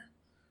in there,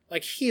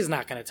 like, he's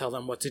not going to tell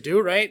them what to do,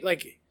 right?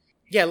 Like,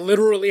 yeah,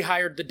 literally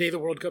hired the day the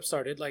World Cup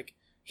started. Like,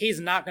 he's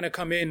not going to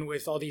come in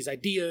with all these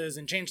ideas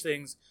and change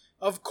things.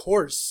 Of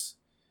course,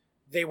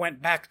 they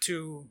went back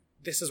to,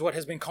 this is what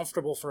has been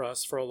comfortable for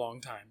us for a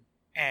long time.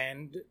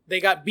 And they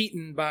got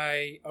beaten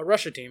by a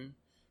Russia team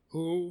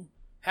who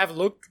have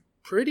looked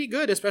pretty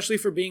good, especially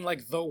for being,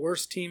 like, the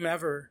worst team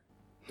ever,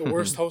 the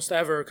worst host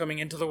ever coming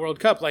into the World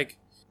Cup. Like,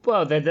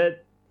 well, they're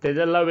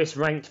the lowest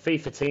ranked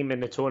FIFA team in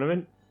the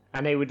tournament,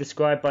 and they were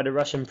described by the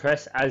Russian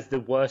press as the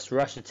worst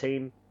Russia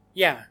team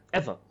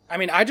ever. I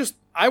mean,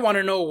 I want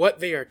to know what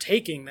they are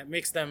taking that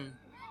makes them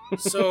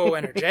so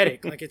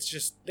energetic. Like, it's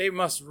just, they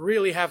must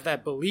really have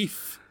that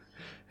belief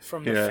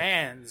from the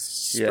fans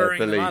spurring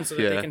them on so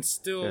that they can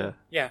still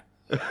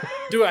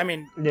do it. I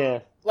mean,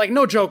 like,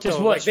 no joke just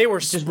though, watch, like, they were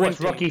just watch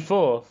Rocky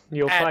 4,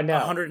 you'll find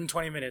out.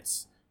 120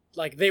 minutes,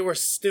 like, they were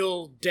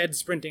still dead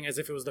sprinting as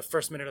if it was the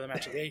first minute of the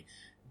match. They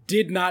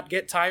did not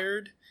get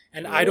tired,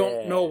 And I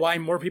don't know why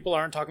more people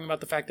aren't talking about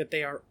the fact that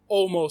they are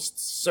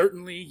almost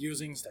certainly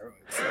using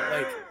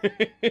steroids.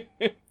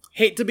 Like,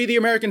 hate to be the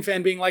American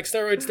fan being like,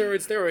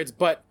 steroids,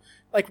 but,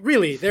 like,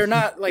 really, they're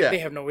not, like, they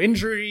have no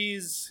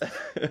injuries.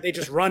 They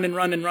just run and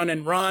run and run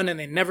and run, and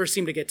they never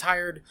seem to get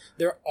tired.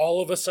 They're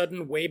all of a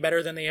sudden way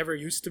better than they ever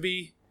used to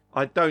be.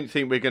 I don't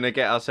think we're going to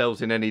get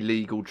ourselves in any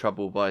legal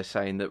trouble by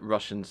saying that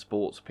Russian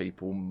sports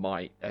people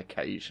might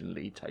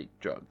occasionally take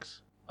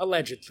drugs.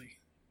 Allegedly.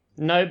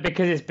 No,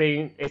 because it's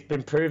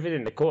been proven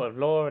in the court of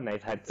law, and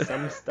they've had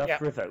some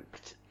stuff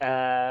revoked.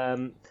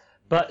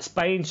 But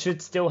Spain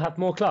should still have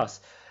more class,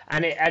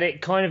 and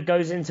it kind of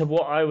goes into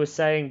what I was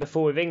saying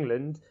before with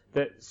England,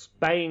 that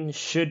Spain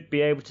should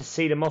be able to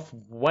see them off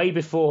way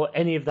before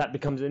any of that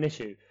becomes an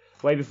issue,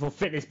 way before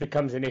fitness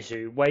becomes an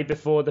issue, way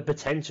before the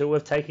potential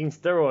of taking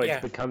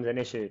steroids becomes an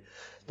issue.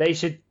 They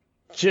should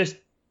just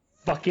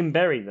fucking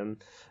bury them,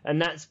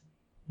 and that's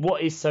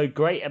what is so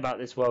great about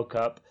this World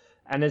Cup.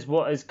 And as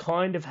what has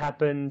kind of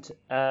happened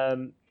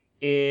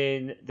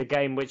in the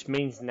game, which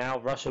means now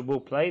Russia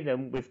will play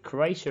them with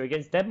Croatia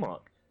against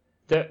Denmark.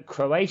 That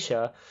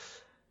Croatia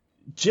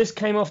just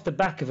came off the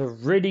back of a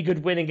really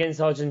good win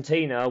against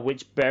Argentina,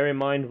 which, bear in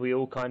mind, we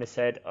all kind of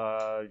said,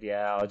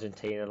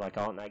 Argentina, like,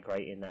 aren't they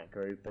great in that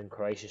group, and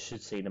Croatia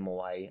should see them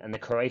away. And the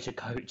Croatia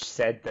coach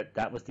said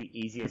that was the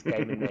easiest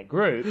game in their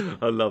group.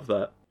 I love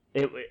that.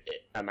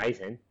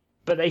 Amazing.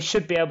 But they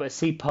should be able to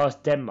see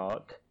past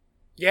Denmark.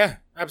 Yeah,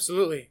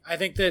 absolutely. I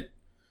think that,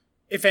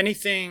 if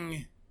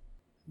anything,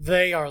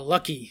 they are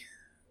lucky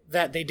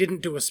that they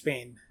didn't do a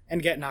Spain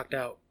and get knocked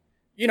out.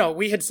 You know,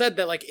 we had said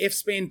that, like, if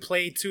Spain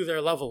play to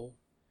their level,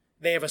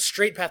 they have a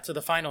straight path to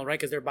the final, right?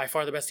 Because they're by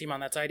far the best team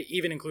on that side,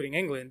 even including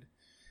England.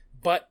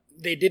 But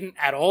they didn't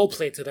at all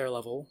play to their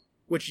level,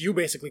 which you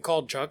basically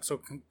called, Chuck,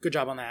 so good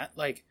job on that.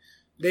 Like,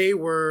 they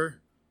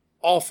were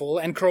awful,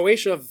 and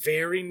Croatia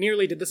very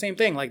nearly did the same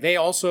thing. Like, they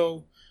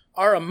also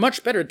are a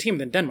much better team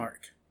than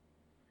Denmark.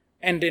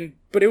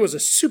 But it was a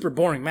super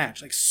boring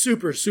match, like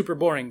super, super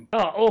boring. Oh,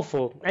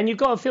 awful. And you've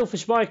got to feel for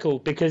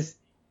Schmeichel, because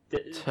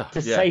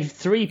to save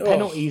 3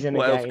 penalties in a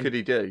game. What else could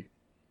he do?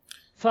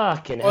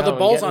 Fucking hell. Well, the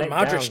ball's on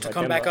Modric to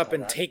come back up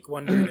and take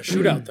one during the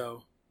shootout,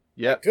 though.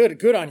 Yeah.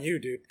 Good on you,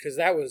 dude, because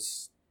that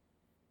was...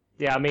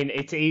 Yeah, I mean,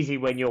 it's easy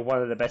when you're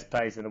one of the best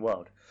players in the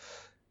world.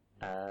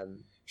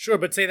 Sure,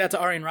 but say that to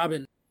Arjen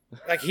Robben.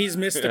 Like, he's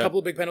missed a couple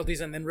of big penalties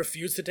and then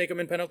refused to take them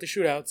in penalty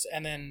shootouts,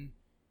 and then...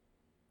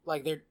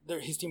 like,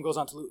 his team goes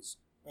on to lose,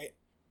 right?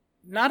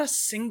 Not a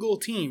single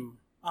team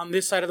on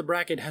this side of the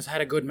bracket has had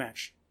a good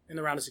match in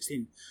the round of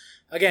 16.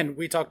 Again,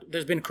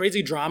 there's been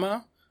crazy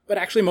drama, but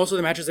actually most of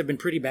the matches have been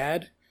pretty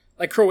bad.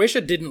 Like,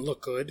 Croatia didn't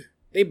look good.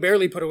 They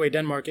barely put away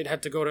Denmark. It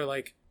had to go to,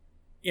 like,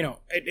 you know,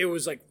 it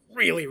was, like,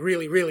 really,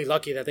 really, really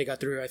lucky that they got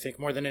through, I think,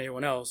 more than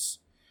anyone else.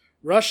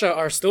 Russia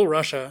are still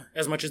Russia,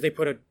 as much as they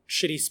put a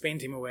shitty Spain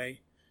team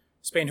away.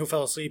 Spain who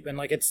fell asleep, and,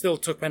 like, it still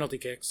took penalty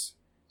kicks.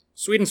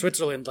 Sweden,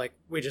 Switzerland, like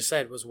we just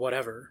said, was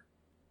whatever.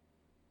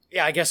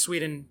 Yeah, I guess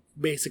Sweden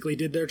basically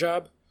did their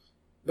job,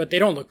 but they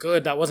don't look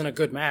good. That wasn't a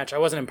good match. I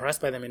wasn't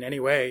impressed by them in any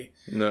way.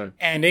 No.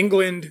 And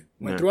England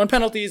went through on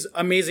penalties.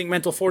 Amazing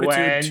mental fortitude.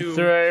 Went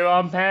through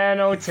on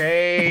penalties.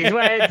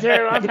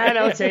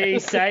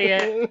 Say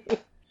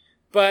it.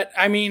 But,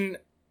 I mean,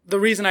 the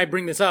reason I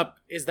bring this up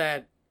is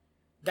that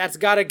that's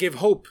got to give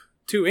hope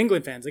to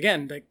England fans.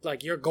 Again,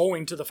 like you're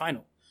going to the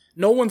final.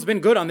 No one's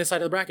been good on this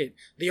side of the bracket.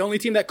 The only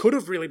team that could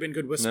have really been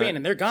good was Spain,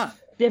 and they're gone.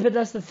 Yeah, but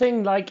that's the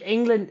thing. Like,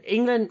 England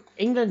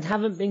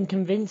haven't been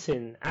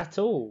convincing at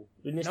all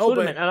in this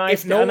tournament. But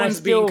if no one's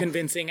being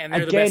convincing and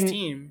they're the best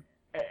team...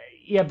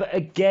 yeah, but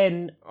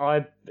again,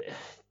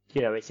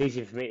 it's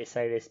easy for me to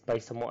say this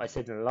based on what I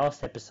said in the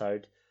last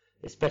episode,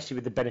 especially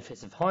with the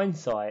benefits of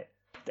hindsight,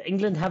 that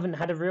England haven't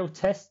had a real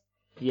test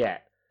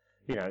yet.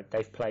 You know,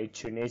 they've played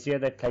Tunisia,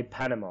 they've played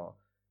Panama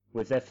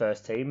with their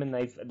first team, and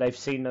they've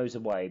seen those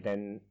away.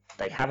 Then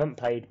they haven't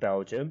played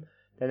Belgium.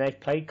 Then they've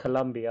played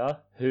Colombia,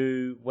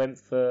 who went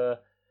for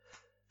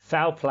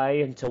foul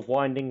play and to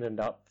wind England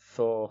up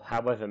for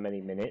however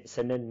many minutes,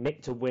 and then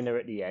nicked a winner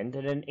at the end.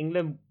 And then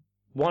England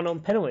won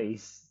on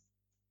penalties.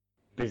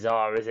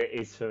 Bizarre as it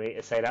is for me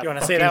to say that. You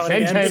want to say that one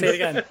again? Say it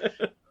again.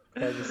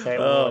 Just say it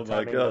one more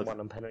time. England won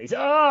on penalties.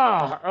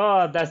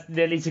 Oh, that's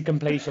nearly to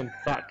completion.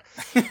 Fuck.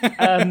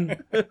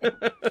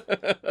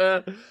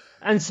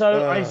 And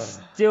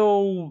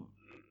so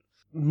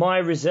my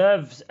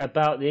reserves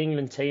about the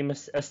England team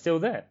are still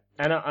there.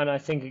 And I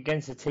think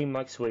against a team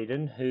like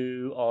Sweden,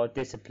 who are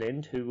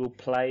disciplined, who will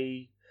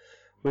play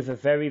with a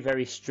very,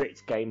 very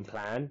strict game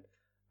plan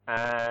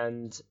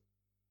and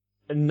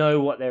know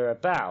what they're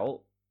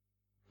about,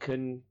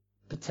 can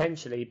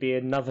potentially be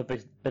another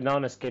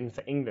banana skin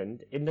for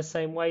England in the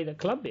same way that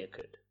Colombia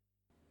could.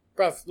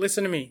 Bruv,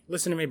 listen to me,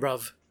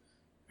 bruv.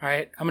 All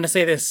right, I'm going to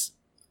say this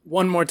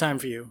one more time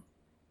for you.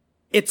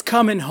 It's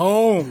coming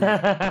home. All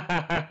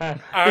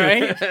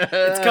right?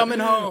 It's coming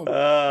home.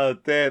 Oh,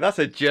 dear. That's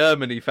a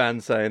Germany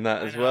fan saying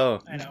that as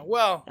well. I know.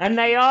 Well. And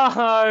they are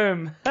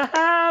home. You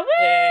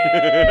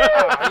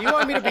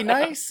want me to be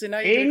nice? And now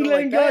you're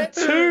England go like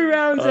got 2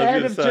 rounds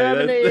ahead of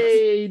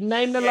Germany.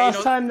 Name the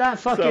last time that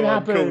fucking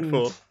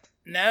happened.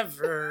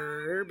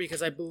 Never,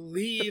 because I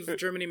believe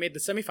Germany made the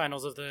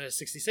semifinals of the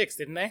 66,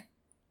 didn't they?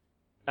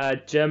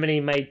 Germany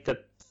made the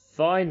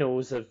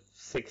finals of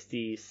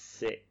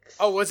 66.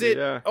 Oh, was it?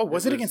 Yeah,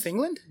 was it against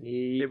England?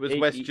 It was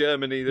West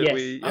Germany that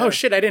we... Yeah. Oh,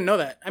 shit, I didn't know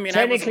that. I mean,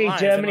 technically,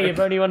 Germany have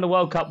only won the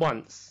World Cup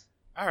once.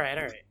 All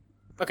right.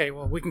 Okay,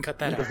 well, we can cut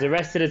that out. Because the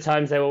rest of the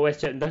times they were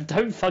West Germany.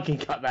 Don't fucking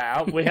cut that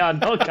out. We are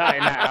not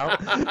cutting that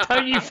out.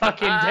 Don't you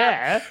fucking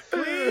dare.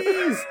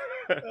 Please.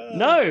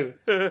 No.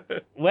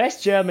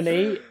 West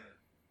Germany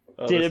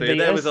didn't beat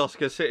there us. was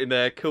Oscar sitting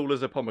there, cool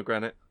as a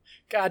pomegranate.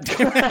 God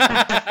damn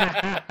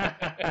it.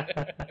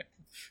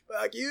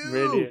 Fuck you.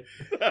 Really?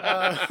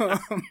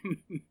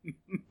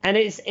 And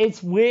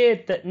it's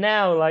weird that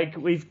now, like,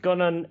 we've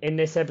gone on in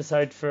this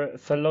episode for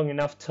long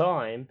enough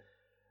time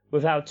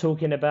without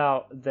talking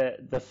about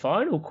the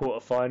final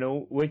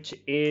quarterfinal, which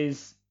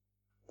is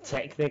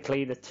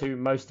technically the 2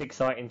 most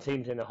exciting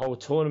teams in the whole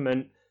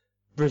tournament,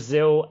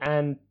 Brazil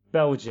and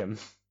Belgium.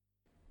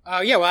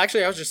 Yeah, well,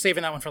 actually, I was just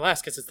saving that one for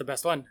last because it's the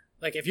best one.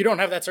 Like, if you don't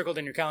have that circled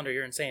in your calendar,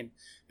 you're insane.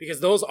 Because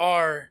those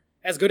are,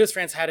 as good as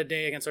France had a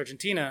day against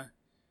Argentina,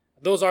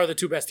 those are the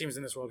 2 best teams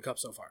in this World Cup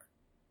so far.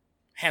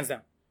 Hands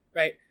down.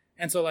 Right?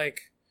 And so,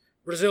 like,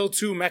 Brazil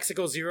 2,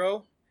 Mexico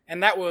 0,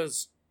 and that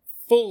was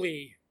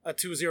fully a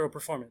 2-0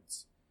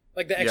 performance.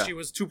 Like, the XG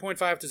was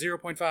 2.5 to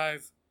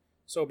 0.5,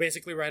 so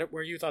basically right up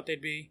where you thought they'd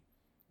be.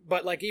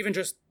 But, like, even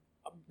just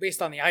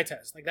based on the eye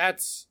test, like,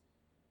 that's,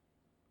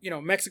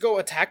 Mexico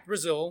attacked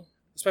Brazil,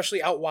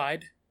 especially out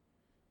wide.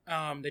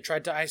 They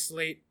tried to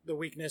isolate the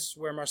weakness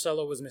where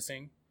Marcelo was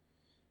missing.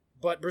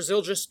 But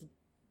Brazil just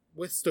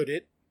withstood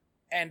it,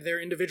 and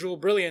their individual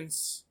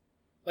brilliance,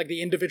 like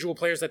the individual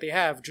players that they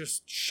have,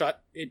 just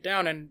shut it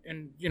down.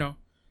 And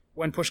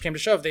when push came to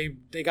shove,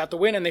 they got the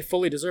win, and they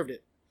fully deserved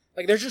it.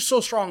 Like, they're just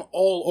so strong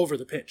all over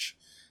the pitch.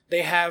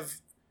 They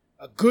have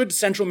a good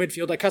central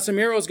midfield. Like,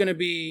 Casemiro is going to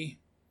be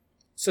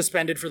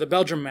suspended for the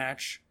Belgium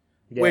match,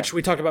 which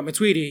we talked about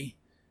Matuidi.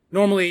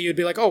 Normally, you'd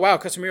be like, oh, wow,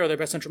 Casemiro, their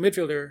best central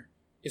midfielder,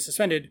 is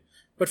suspended.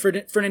 But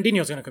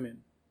Fernandinho's going to come in.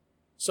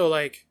 So,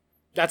 like,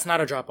 that's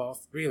not a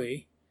drop-off,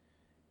 really.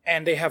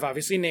 And they have,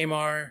 obviously,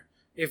 Neymar.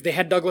 If they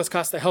had Douglas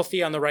Costa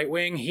healthy on the right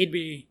wing, he'd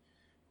be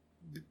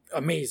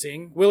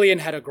amazing. Willian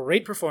had a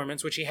great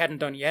performance, which he hadn't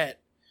done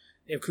yet.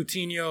 They have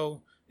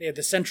Coutinho. They have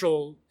the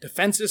central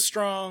defense is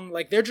strong.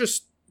 Like, they're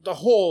just, the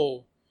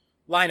whole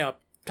lineup,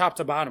 top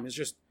to bottom, is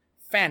just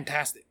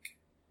fantastic.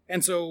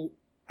 And so,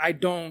 I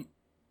don't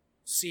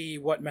see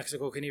what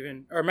Mexico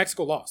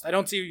Mexico lost. I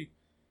don't see,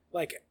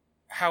 like,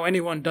 how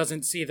anyone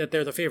doesn't see that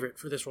they're the favorite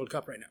for this World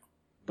Cup right now.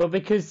 But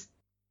because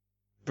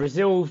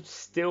Brazil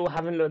still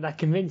haven't looked that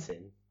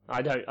convincing.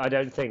 I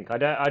don't think.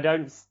 I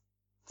don't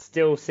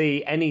still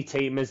see any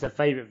team as the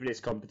favourite for this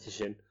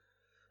competition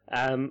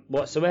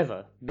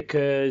whatsoever.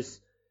 Because,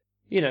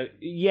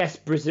 yes,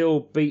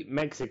 Brazil beat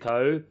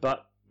Mexico,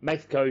 but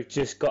Mexico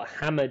just got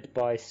hammered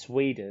by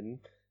Sweden.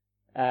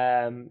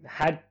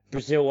 Had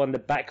Brazil on the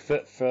back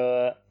foot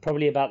for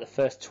probably about the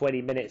first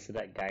 20 minutes of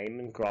that game,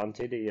 and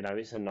granted,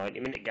 it's a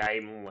 90-minute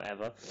game or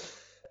whatever,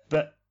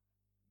 but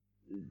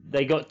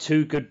they got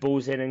 2 good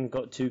balls in and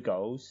got 2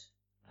 goals.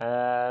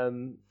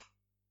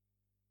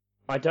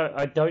 I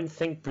don't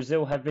think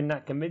Brazil have been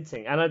that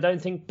convincing, and I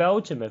don't think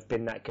Belgium have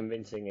been that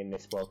convincing in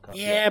this World Cup.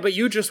 Yeah, but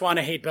you just want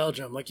to hate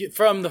Belgium. Like,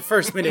 from the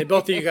first minute,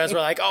 both of you guys were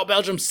like, "Oh,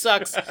 Belgium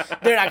sucks.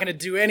 They're not going to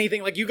do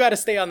anything." Like, you got to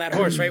stay on that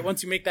horse, right?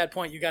 Once you make that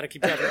point, you got to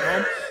keep driving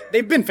home.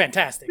 They've been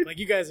fantastic. Like,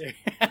 you guys are.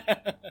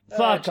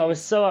 Fuck! I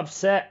was so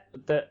upset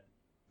that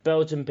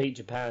Belgium beat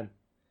Japan,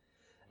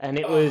 and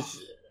it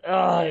was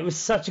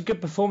such a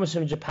good performance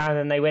from Japan,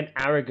 and they went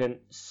arrogant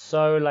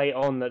so late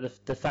on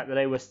that the fact that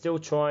they were still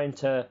trying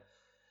to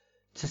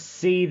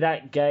see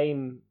that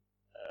game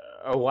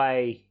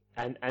away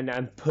and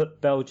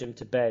put Belgium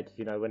to bed,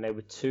 when they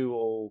were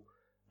 2-2,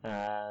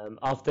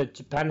 after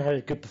Japan had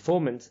a good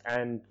performance,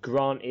 and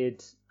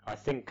granted, I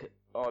think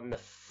on the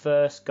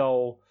first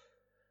goal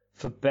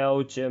for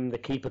Belgium, the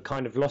keeper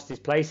kind of lost his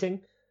placing.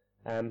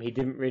 He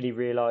didn't really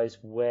realise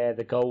where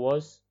the goal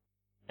was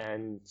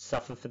and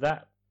suffered for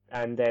that.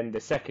 And then the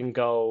second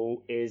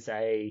goal it's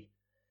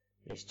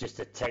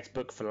just a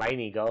textbook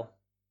Fellaini goal.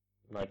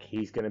 Like,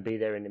 he's going to be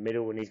there in the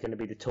middle, and he's going to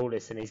be the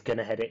tallest, and he's going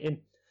to head it in.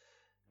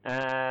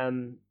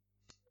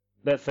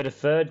 But for the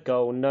third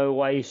goal, no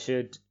way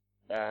should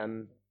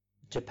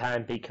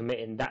Japan be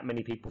committing that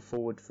many people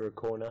forward for a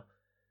corner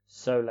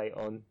so late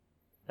on.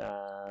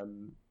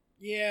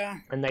 Yeah.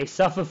 And they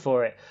suffer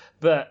for it.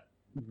 But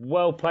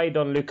well played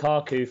on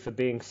Lukaku for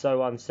being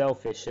so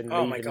unselfish and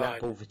leaving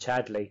that ball for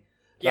Chadli.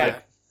 Yeah.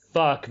 Like,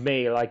 fuck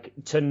me. Like,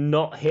 to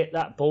not hit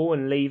that ball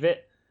and leave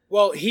it.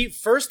 Well, he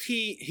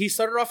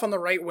started off on the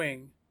right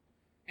wing,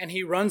 and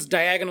he runs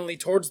diagonally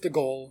towards the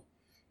goal,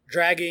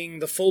 dragging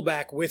the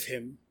fullback with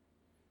him.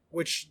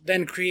 which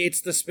then creates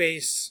the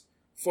space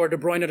for De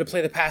Bruyne to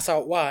play the pass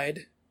out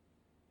wide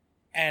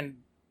and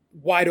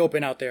wide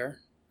open out there.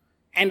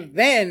 And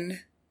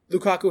then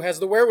Lukaku has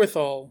the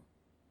wherewithal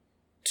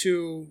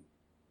to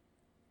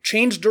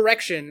change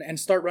direction and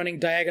start running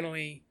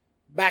diagonally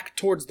back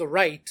towards the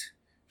right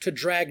to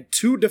drag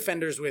 2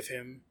 defenders with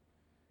him,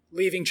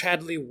 leaving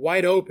Chadli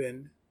wide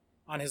open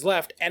on his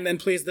left, and then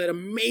plays that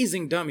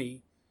amazing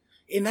dummy.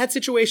 In that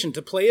situation,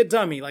 to play a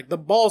dummy, like the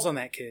ball's on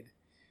that kid,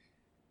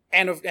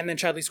 and then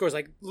Chadli scores.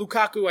 Like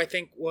Lukaku, I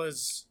think,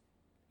 was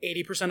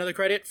 80% of the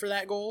credit for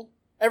that goal.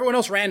 Everyone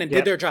else ran and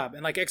did their job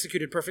and like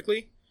executed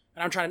perfectly.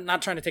 And I'm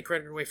not trying to take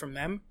credit away from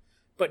them,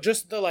 but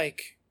just the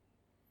like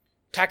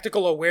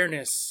tactical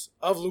awareness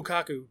of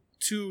Lukaku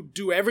to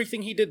do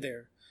everything he did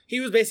there. He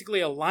was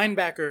basically a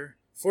linebacker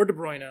for De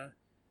Bruyne,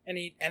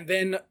 and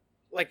then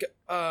like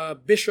a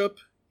bishop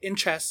in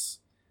chess,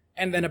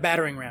 and then a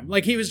battering ram.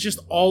 Like he was just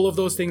all of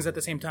those things at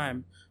the same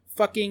time.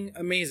 Fucking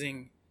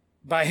amazing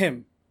by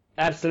him.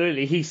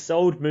 Absolutely. He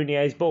sold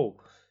Meunier's ball.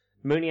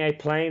 Meunier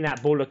playing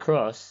that ball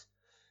across,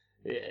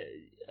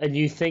 and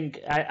you think,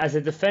 as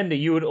a defender,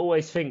 you would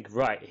always think,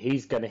 right,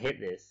 he's going to hit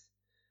this.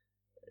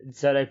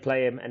 So they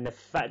play him, and the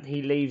fact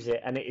he leaves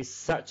it, and it is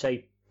such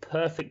a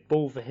perfect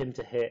ball for him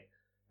to hit,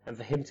 and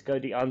for him to go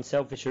the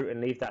unselfish route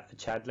and leave that for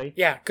Chadli.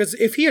 Yeah, because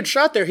if he had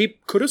shot there, he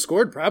could have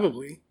scored,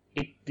 probably.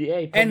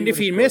 And if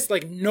he missed,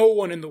 like, no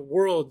one in the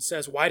world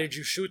says, why did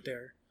you shoot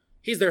there?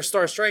 He's their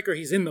star striker,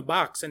 he's in the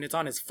box, and it's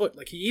on his foot.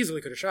 Like, he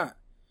easily could have shot.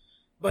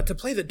 But to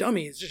play the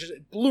dummy,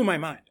 it blew my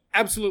mind.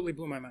 Absolutely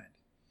blew my mind.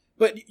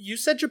 But you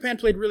said Japan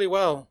played really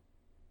well.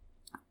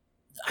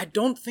 I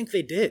don't think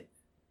they did.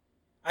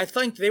 I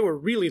think they were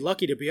really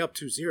lucky to be up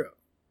 2-0.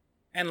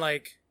 And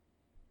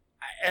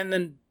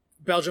then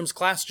Belgium's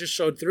class just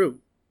showed through.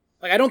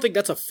 Like, I don't think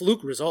that's a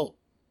fluke result.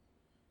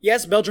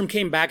 Yes, Belgium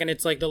came back, and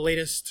it's like the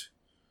latest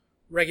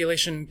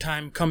regulation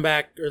time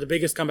comeback, or the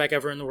biggest comeback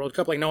ever in the World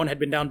Cup. Like, no one had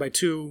been down by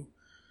 2,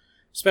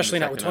 especially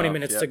not with 20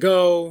 minutes to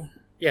go.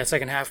 Yeah,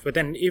 second half, but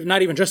then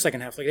not even just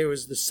second half. Like, it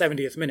was the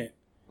 70th minute.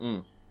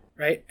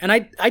 Right? And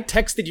I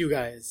texted you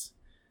guys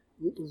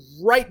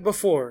right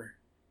before,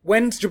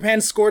 when Japan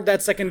scored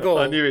that second goal.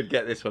 I knew he'd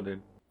get this one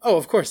in. Oh,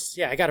 of course.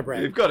 Yeah, I got to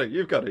brag. You've got it,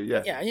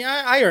 yeah.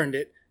 Yeah, I earned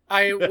it.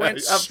 I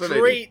went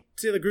straight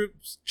to the group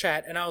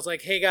chat, and I was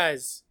like, hey,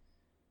 guys,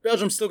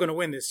 Belgium's still going to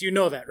win this. You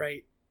know that,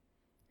 right?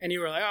 And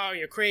you were like, oh,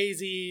 you're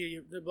crazy,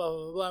 blah,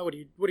 blah, blah. What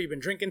have you been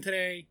drinking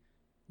today?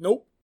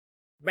 Nope.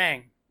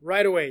 Bang.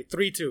 Right away,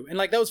 3-2. And,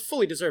 like, that was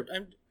fully deserved.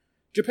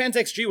 Japan's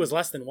XG was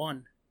less than 1.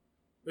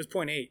 It was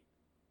 0.8.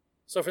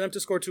 So for them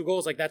to score 2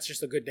 goals, like, that's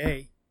just a good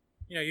day.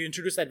 You know, you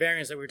introduced that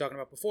variance that we were talking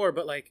about before,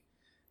 but, like,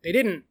 they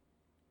didn't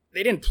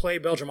play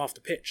Belgium off the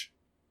pitch.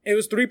 It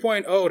was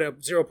 3.0 to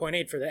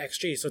 0.8 for the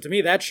XG. So to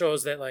me, that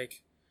shows that,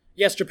 like,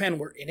 yes, Japan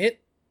were in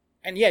it.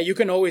 And, yeah, you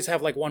can always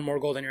have, like, one more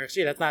goal than your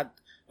XG. That's not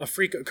a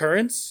freak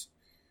occurrence.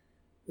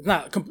 It's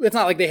not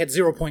like they had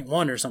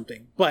 0.1 or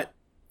something. But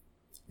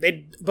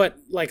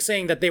like,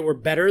 saying that they were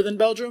better than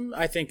Belgium,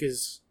 I think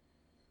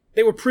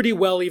they were pretty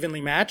well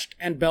evenly matched,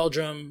 and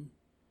Belgium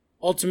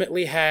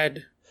ultimately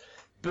had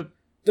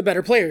the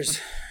better players.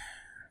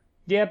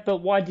 Yeah, but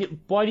why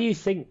do you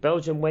think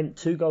Belgium went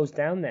 2 goals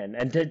down then?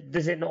 And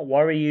does it not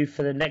worry you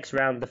for the next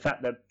round, the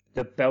fact that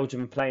the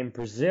Belgium playing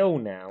Brazil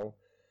now?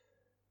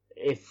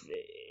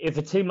 If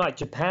a team like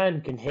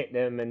Japan can hit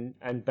them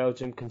and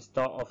Belgium can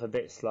start off a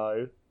bit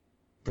slow,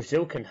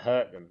 Brazil can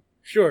hurt them.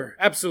 Sure,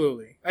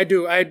 absolutely. I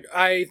do.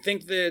 I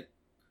think that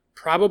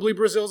probably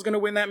Brazil's going to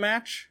win that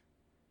match.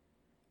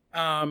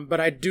 But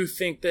I do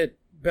think that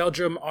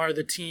Belgium are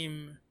the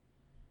team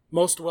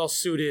most well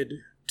suited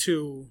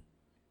to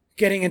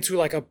getting into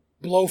like a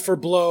blow for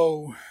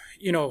blow,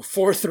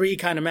 4-3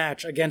 kind of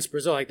match against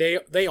Brazil. Like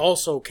they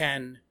also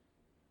can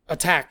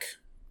attack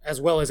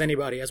as well as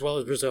anybody, as well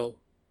as Brazil,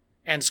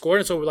 and score.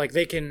 And so like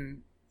they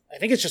can, I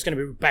think it's just going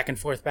to be back and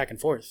forth.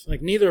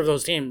 Like neither of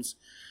those teams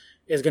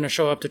is going to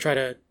show up to try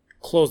to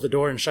close the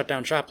door and shut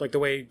down shop like the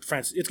way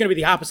France. It's going to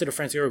be the opposite of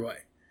France-Uruguay,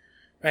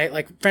 right?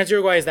 Like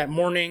France-Uruguay is that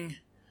morning,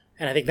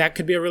 and I think that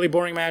could be a really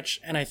boring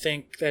match. And I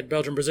think that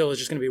Belgium-Brazil is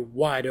just going to be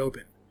wide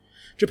open.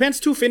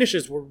 Japan's 2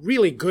 finishes were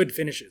really good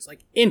finishes,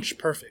 like inch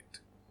perfect,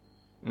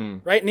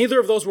 right? Neither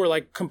of those were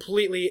like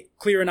completely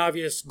clear and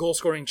obvious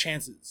goal-scoring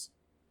chances.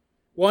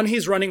 One,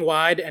 he's running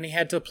wide, and he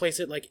had to place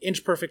it like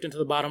inch perfect into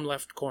the bottom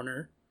left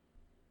corner.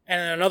 And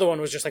then another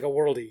one was just like a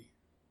worldie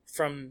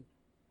from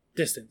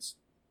distance.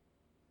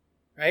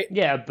 Right?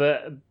 Yeah,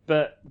 but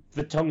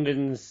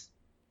Vertonghen's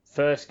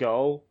first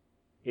goal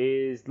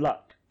is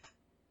luck.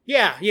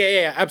 Yeah,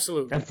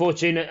 absolutely. And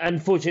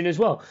fortune as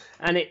well.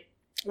 And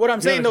what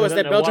I'm saying though is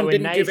that Belgium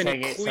didn't give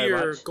any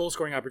clear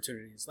goal-scoring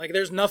opportunities. Like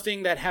there's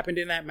nothing that happened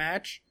in that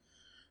match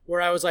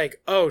where I was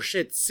like, oh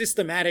shit,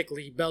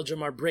 systematically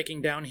Belgium are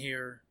breaking down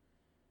here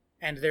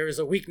and there is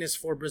a weakness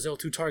for Brazil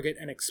to target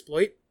and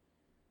exploit.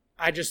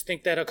 I just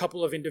think that a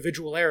couple of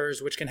individual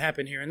errors, which can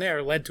happen here and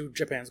there, led to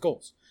Japan's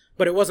goals.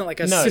 But it wasn't like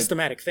a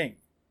systematic thing.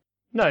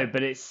 No,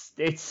 but it's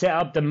set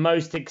up the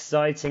most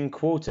exciting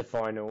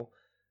quarterfinal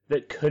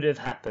that could have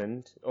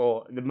happened,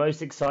 or the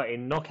most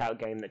exciting knockout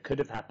game that could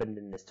have happened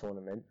in this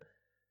tournament,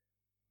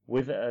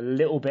 with a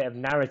little bit of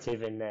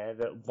narrative in there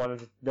that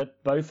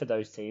both of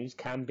those teams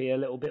can be a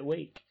little bit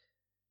weak,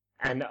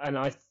 and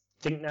I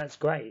think that's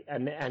great,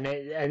 and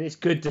it's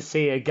good to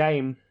see a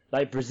game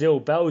like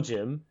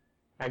Brazil-Belgium,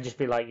 and just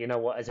be like, you know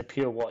what, as a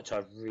pure watch,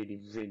 I really,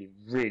 really,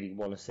 really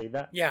want to see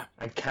that. Yeah.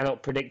 And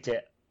cannot predict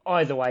it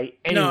either way,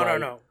 anyway.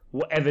 No.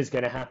 Whatever's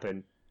going to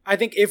happen. I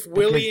think if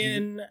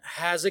Willian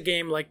has a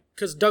game like...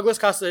 Because Douglas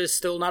Costa is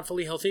still not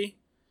fully healthy.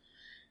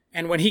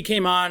 And when he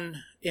came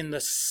on in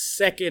the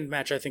second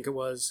match, I think it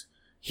was,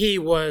 he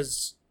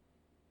was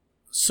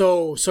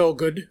so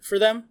good for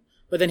them.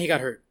 But then he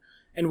got hurt.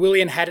 And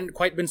Willian hadn't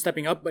quite been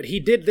stepping up, but he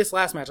did this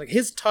last match. Like,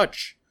 his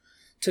touch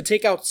to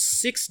take out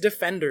 6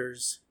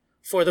 defenders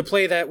for the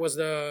play that was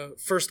the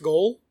first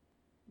goal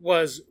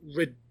was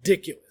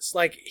ridiculous.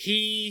 Like,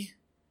 he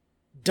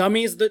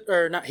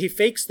he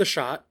fakes the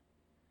shot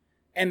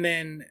and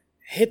then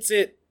hits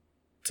it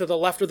to the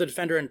left of the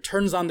defender and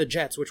turns on the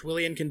jets, which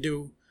Willian can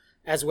do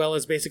as well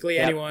as basically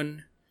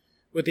anyone,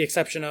 with the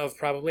exception of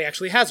probably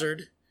actually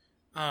Hazard.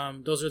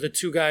 Those are the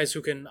 2 guys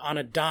who can, on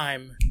a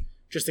dime,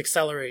 just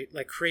accelerate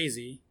like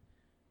crazy.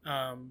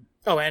 And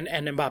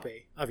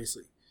Mbappe,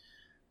 obviously.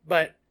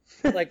 But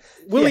like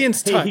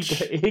Willian's touch,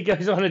 he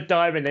goes on a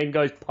dime and then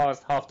goes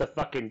past half the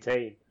fucking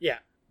team. Yeah,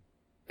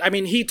 I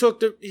mean he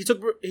took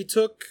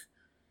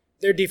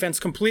their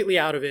defense completely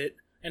out of it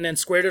and then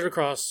squared it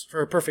across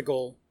for a perfect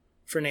goal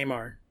for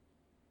Neymar.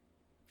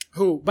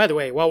 Who, by the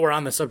way, while we're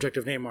on the subject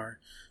of Neymar,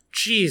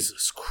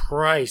 Jesus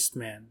Christ,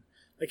 man,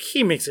 like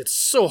he makes it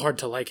so hard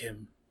to like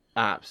him.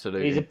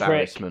 Absolute He's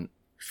embarrassment.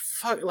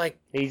 Fuck, like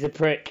he's a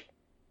prick.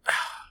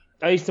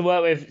 I used to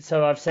work with,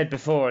 so I've said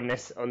before on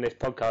this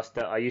podcast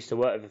that I used to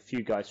work with a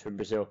few guys from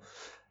Brazil,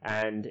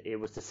 and it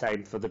was the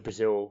same for the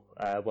Brazil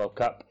World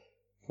Cup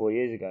 4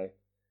 years ago.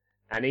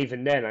 And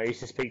even then, I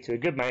used to speak to a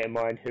good mate of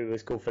mine who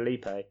was called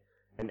Felipe,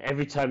 and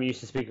every time he used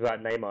to speak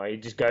about Neymar,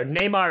 he'd just go,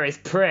 "Neymar is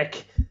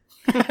prick."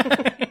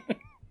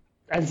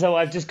 And so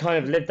I've just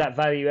kind of lived that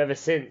value ever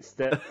since.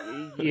 That,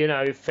 you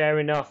know, fair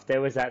enough,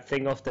 there was that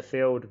thing off the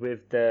field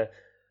with the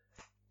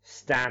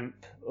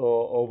stamp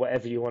or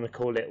whatever you want to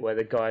call it, where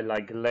the guy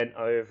like leant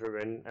over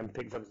and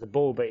picked up the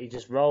ball, but he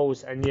just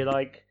rolls, and you're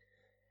like,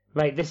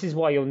 mate, this is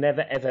why you'll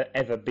never ever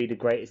ever be the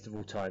greatest of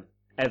all time,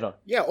 ever.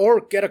 Yeah, or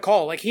get a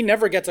call. Like, he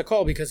never gets a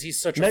call because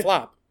he's such a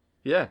flop.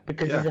 Yeah,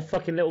 because he's a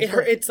fucking little.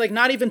 It's like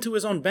not even to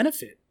his own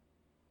benefit.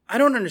 I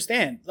don't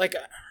understand. Like,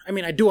 I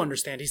mean, I do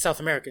understand. He's South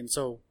American,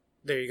 so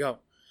there you go.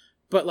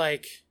 But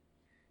like,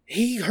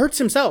 he hurts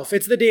himself.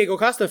 It's the Diego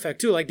Costa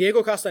effect too. Like,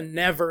 Diego Costa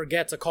never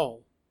gets a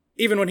call,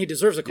 even when he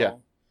deserves a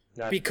call.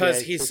 Yeah.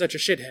 Because he's such a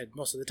shithead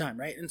most of the time,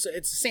 right? And so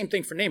it's the same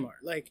thing for Neymar.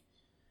 Like,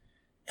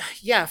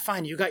 yeah,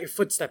 fine, you got your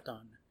foot stepped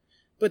on.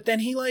 But then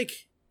he,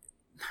 like,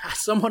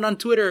 someone on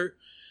Twitter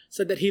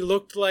said that he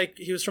looked like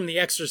he was from The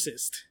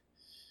Exorcist.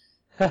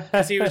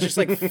 Because he was just,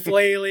 like,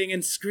 flailing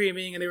and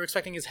screaming, and they were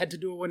expecting his head to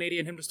do a 180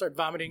 and him to start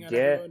vomiting on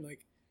everyone.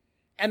 Like,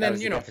 and then,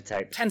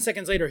 10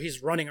 seconds later,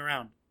 he's running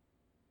around.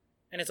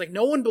 And it's like,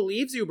 no one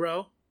believes you,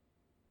 bro.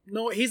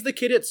 No, he's the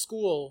kid at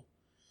school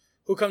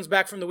who comes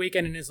back from the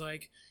weekend and is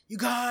like, you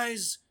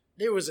guys,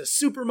 there was a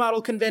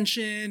supermodel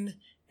convention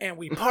and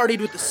we partied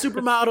with the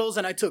supermodels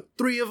and I took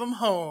 3 of them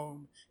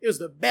home. It was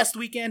the best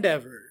weekend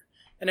ever.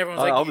 And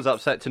everyone's like... I was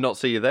upset to not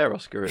see you there,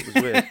 Oscar. It was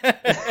weird.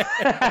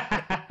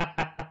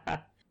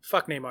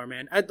 Fuck Neymar,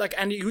 man.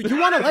 And you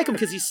want to like him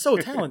because he's so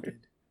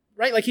talented.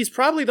 Right? Like, he's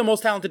probably the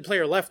most talented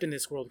player left in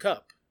this World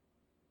Cup.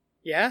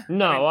 Yeah?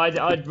 No,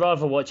 I'd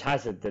rather watch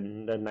Hazard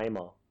than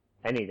Neymar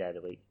any day of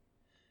the week.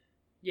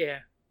 Yeah.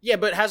 Yeah,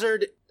 but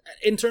Hazard,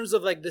 in terms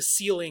of like the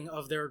ceiling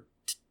of their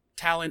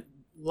talent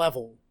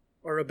level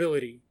or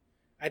ability,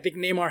 I think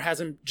Neymar has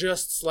him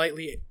just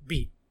slightly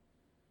beat.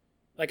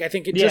 Like, I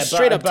think it just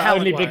straight up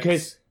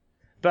talent-wise.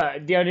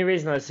 But the only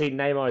reason I see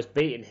Neymar's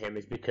beating him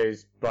is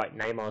because, right,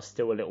 Neymar's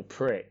still a little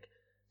prick.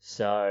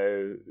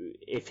 So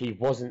if he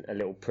wasn't a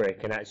little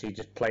prick and actually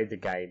just played the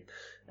game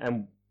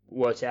and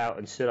worked it out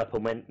and stood up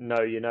and went,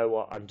 no, you know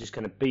what, I'm just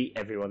going to beat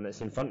everyone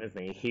that's in front of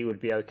me, he would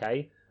be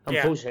okay.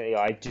 Unfortunately,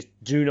 I just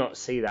do not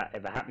see that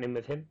ever happening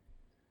with him.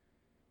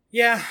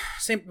 Yeah,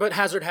 same. But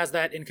Hazard has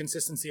that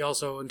inconsistency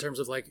also in terms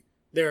of, like,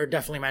 there are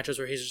definitely matches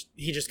where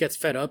he just gets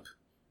fed up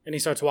and he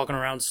starts walking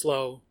around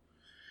slow.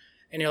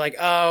 And you're like,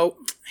 oh,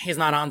 he's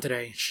not on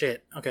today.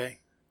 Shit, okay.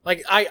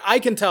 Like, I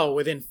can tell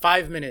within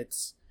 5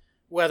 minutes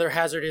whether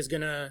Hazard is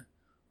going to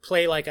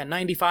play like a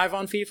 95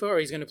 on FIFA or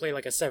he's going to play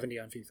like a 70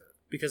 on FIFA.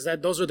 Because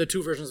those are the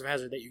 2 versions of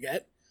Hazard that you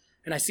get.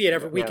 And I see it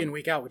every week in,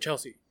 week out with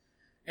Chelsea.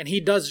 And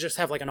he does just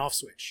have like an off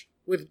switch.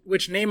 With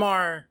which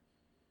Neymar,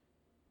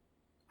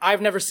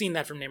 I've never seen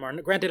that from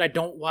Neymar. Granted, I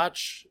don't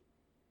watch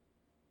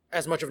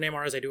as much of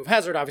Neymar as I do of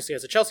Hazard, obviously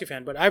as a Chelsea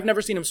fan, but I've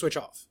never seen him switch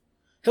off.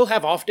 He'll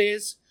have off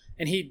days,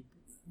 and he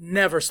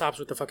never stops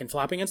with the fucking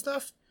flopping and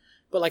stuff.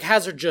 But like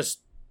Hazard just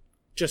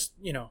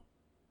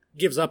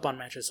gives up on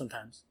matches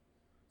sometimes.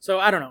 So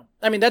I don't know.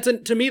 I mean,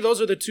 to me,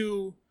 those are the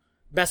 2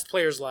 best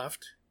players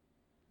left.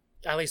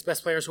 At least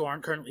best players who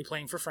aren't currently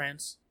playing for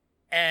France.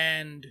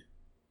 and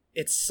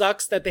it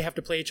sucks that they have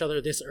to play each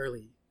other this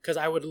early, because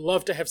I would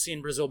love to have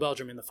seen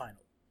Brazil-Belgium in the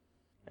final.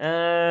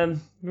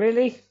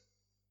 Really?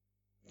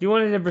 You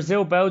wanted a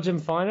Brazil-Belgium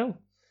final?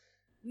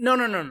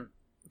 No.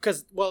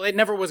 Because, well, it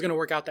never was going to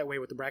work out that way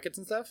with the brackets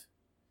and stuff.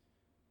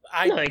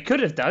 No, it could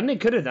have done.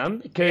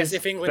 Because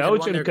if England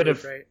Belgium had won their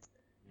group, right?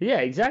 Yeah,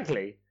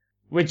 exactly.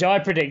 Which I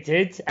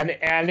predicted,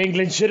 and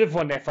England should have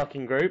won their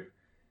fucking group.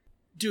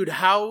 Dude,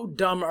 how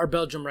dumb are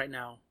Belgium right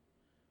now?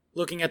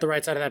 Looking at the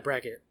right side of that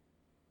bracket.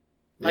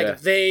 Like,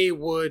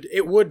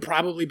 it would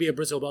probably be a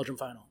Brazil-Belgium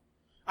final.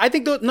 I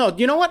think, no,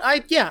 you know what? I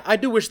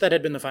do wish that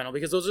had been the final,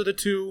 because those are the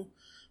two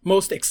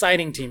most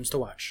exciting teams to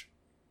watch.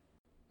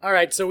 All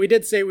right, so we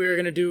did say we were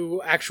going to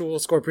do actual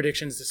score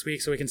predictions this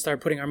week, so we can start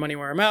putting our money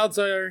where our mouths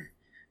are,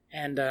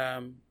 and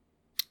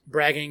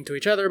bragging to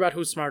each other about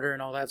who's smarter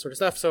and all that sort of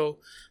stuff. So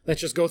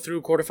let's just go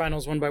through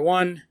quarterfinals one by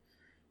one.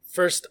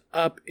 First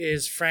up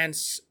is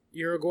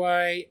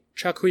France-Uruguay.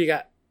 Chuck, who you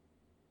got?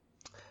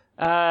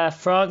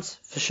 France,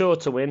 for sure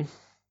to win.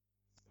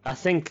 I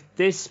think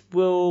this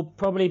will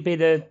probably be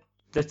the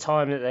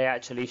time that they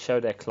actually show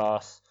their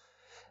class.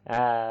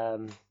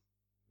 Nab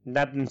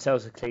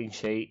themselves a clean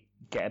sheet,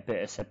 get a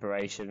bit of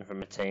separation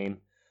from a team,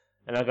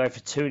 and I'll go for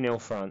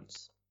 2-0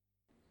 France.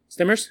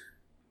 Stimmers?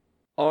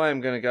 I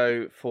am going to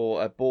go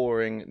for a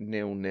boring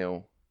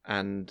 0-0,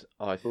 and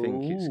I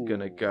think it's going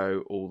to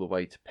go all the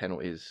way to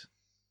penalties.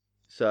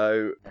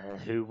 So,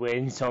 who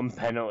wins on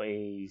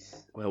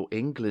penalties? Well,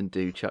 England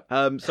do.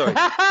 Sorry.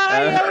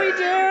 Yeah, we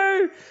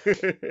do.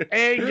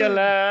 England.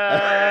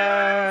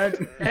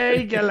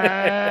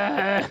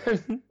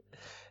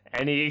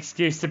 Any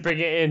excuse to bring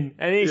it in?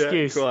 Any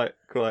excuse? Yeah,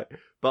 quite.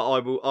 But I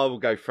will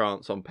go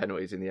France on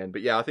penalties in the end.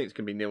 But yeah, I think it's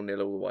going to be 0-0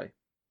 all the way.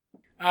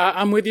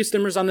 I'm with you,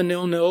 Stimmers, on the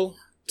 0-0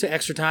 to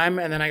extra time,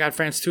 and then I got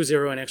France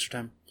 2-0 in extra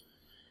time.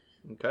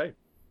 Okay.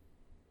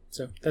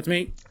 So that's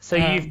me. So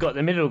you've got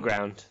the middle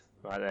ground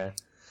right there.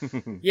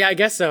 Yeah, I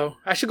guess so.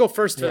 I should go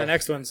first for the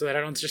next one so that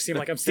I don't just seem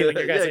like I'm stealing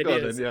your guys'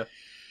 ideas. Go on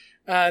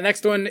then,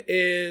 next one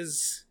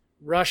is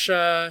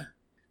Russia,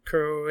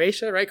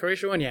 Croatia, right?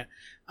 Croatia won, yeah.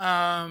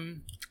 I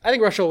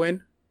think Russia will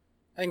win.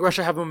 I think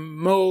Russia have a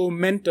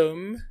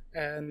momentum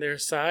on their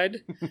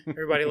side.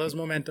 Everybody loves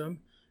momentum.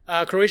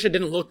 Croatia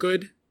didn't look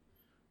good.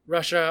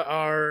 Russia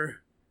are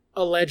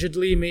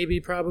allegedly,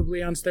 maybe,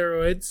 probably on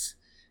steroids.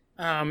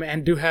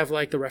 And do have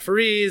like the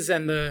referees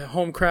and the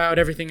home crowd,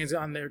 everything is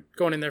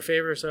going in their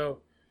favor. So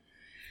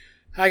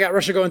I got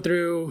Russia going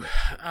through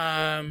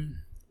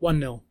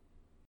 1-0.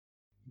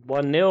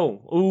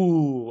 1-0.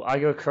 Ooh, I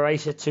go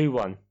Croatia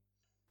 2-1.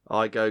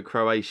 I go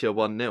Croatia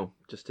 1-0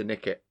 just to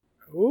nick it.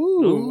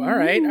 Ooh. All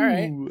right.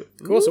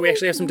 Cool. So we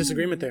actually have some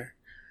disagreement there.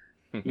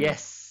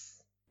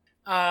 Yes.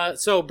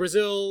 So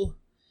Brazil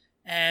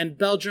and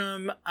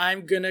Belgium,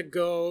 I'm gonna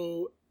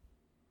go.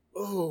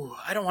 Ooh,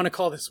 I don't want to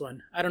call this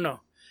one. I don't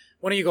know.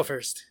 Why don't you go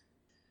first?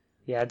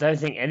 Yeah, I don't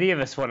think any of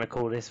us want to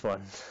call this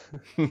one.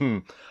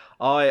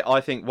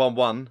 I think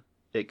 1-1.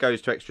 It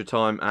goes to extra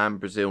time and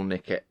Brazil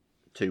nick it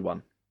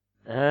 2-1.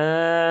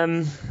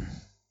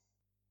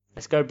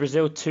 Let's go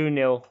Brazil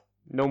 2-0.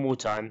 Normal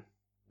time.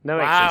 No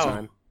extra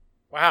time.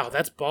 Wow,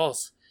 that's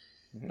balls.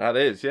 That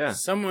is, yeah.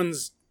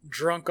 Someone's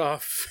drunk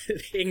off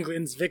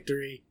England's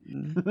victory.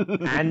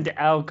 And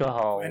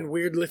alcohol. And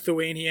weird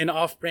Lithuanian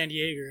off-brand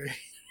Jaeger.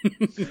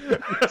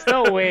 It's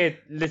not weird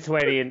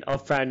Lithuanian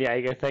off-brand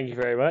Jaeger, thank you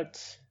very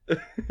much.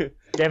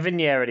 Devin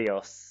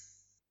Yerios.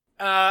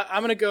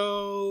 I'm gonna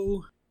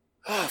go.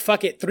 Oh,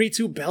 fuck it.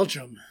 3-2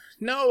 Belgium.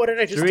 No, what did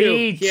I just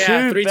do? 3-2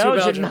 Yeah, 3-2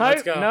 Belgium.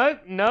 Let's go.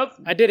 Nope.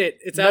 I did it.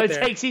 It's out there.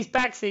 No takesies,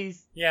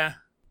 backsies.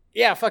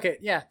 Yeah, fuck it.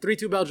 Yeah,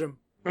 3-2 Belgium.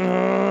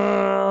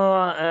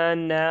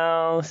 And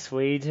now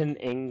Sweden,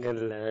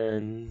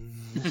 England.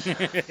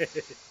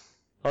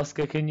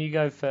 Oscar, can you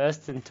go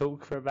first and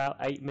talk for about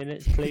 8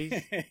 minutes, please?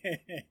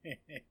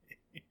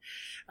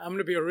 I'm going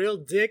to be a real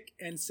dick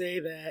and say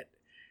that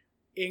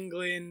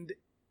England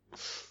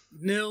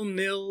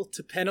 0-0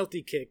 to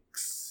penalty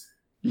kicks.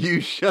 You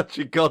shut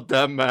your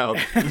goddamn mouth.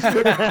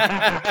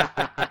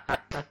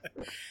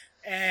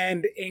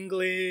 And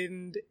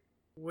England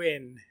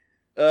win.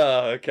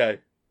 Oh, okay.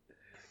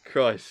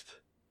 Christ.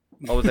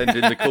 I was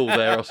ending the call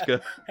there,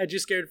 Oscar. Had you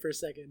scared for a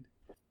second.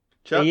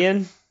 Chuck?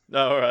 Ian?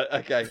 No, all right,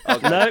 okay.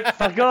 No,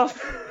 fuck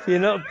off. You're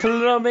not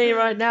pulling on me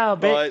right now,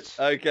 bitch.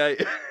 Right,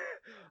 okay.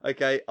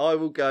 Okay, I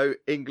will go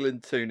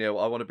England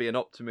 2-0. I want to be an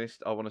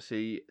optimist. I want to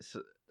see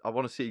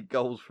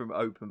goals from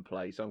open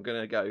play. So I'm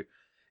going to go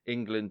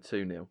England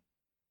 2-0.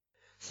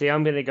 See,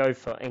 I'm going to go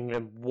for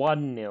England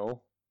 1-0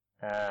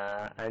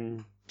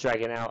 and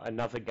dragging out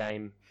another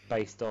game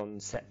based on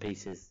set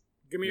pieces.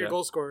 Give me your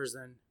goal scorers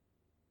then.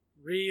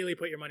 Really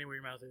put your money where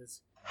your mouth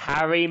is.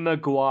 Harry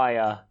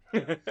Maguire.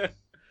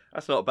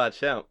 That's not a bad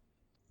shout.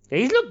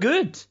 He's looked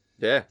good.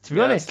 Yeah. To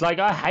be honest, like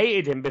I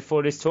hated him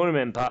before this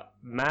tournament, but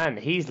man,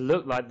 he's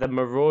looked like the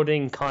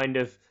marauding kind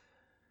of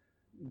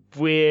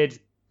weird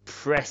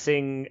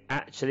pressing,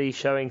 actually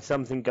showing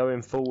something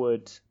going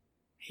forward.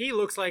 He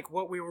looks like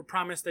what we were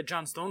promised that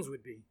John Stones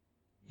would be.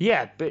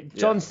 Yeah, but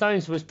John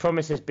Stones was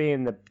promised as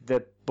being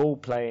the ball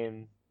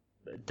playing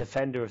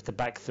defender of the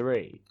back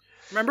three.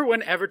 Remember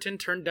when Everton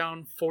turned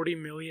down 40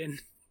 million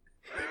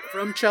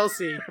from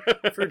Chelsea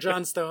for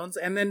John Stones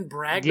and then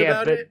bragged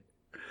about it?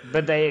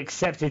 But they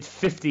accepted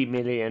 50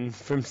 million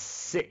from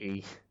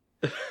City.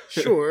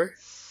 Sure.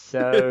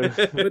 So,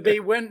 but they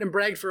went and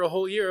bragged for a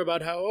whole year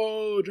about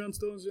how, John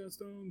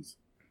Stones.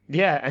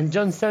 Yeah, and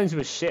John Stones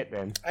was shit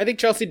then. I think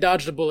Chelsea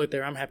dodged a bullet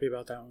there. I'm happy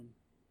about that one.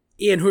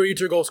 Ian, who are your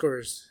two goal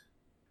scorers?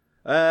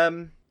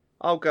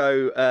 I'll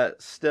go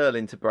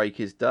Sterling to break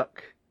his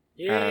duck.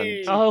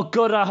 Yay! Oh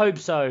God, I hope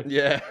so.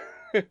 Yeah.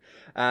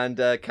 And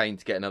Kane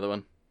to get another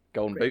one.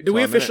 Golden boot. Do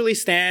we officially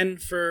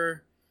stand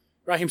for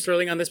Raheem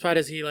Sterling on this pod?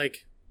 Is he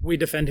we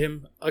defend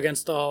him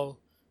against all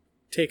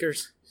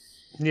takers?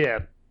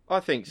 Yeah. I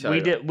think so.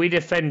 We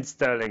defend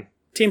Sterling.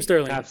 Team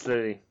Sterling.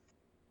 Absolutely.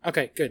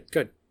 Okay,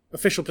 good.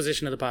 Official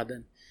position of the pod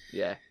then.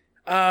 Yeah.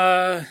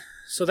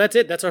 So that's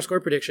it. That's our score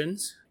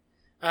predictions.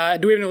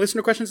 Do we have any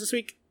listener questions this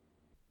week?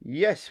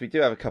 Yes, we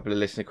do have a couple of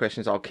listener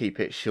questions. I'll keep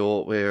it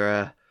short.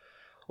 We're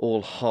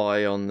all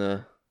high on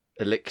the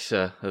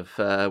elixir of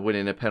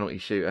winning a penalty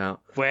shootout.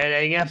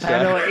 Winning a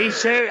penalty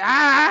shootout!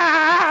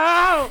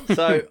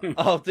 So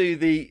I'll do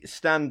the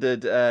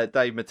standard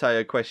Dave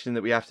Matteo question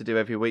that we have to do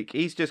every week.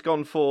 He's just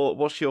gone for,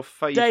 what's your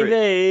favourite...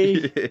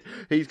 Davey!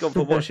 He's gone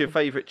for, what's your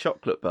favourite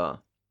chocolate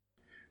bar?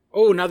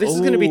 Oh, now this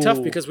is going to be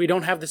tough because we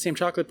don't have the same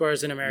chocolate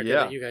bars in America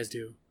that you guys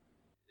do.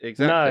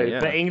 Exactly.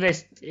 No, but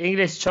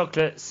English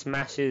chocolate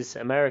smashes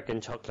American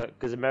chocolate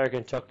because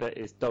American chocolate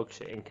is dog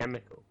shit and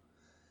chemical.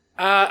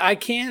 I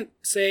can't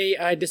say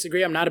I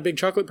disagree. I'm not a big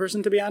chocolate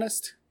person, to be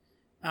honest.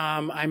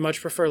 I much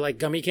prefer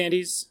gummy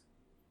candies,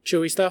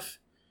 chewy stuff,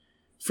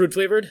 fruit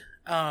flavored.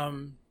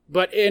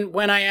 But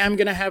when I am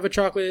gonna have a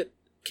chocolate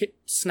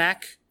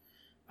snack,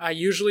 I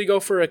usually go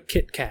for a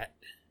Kit Kat.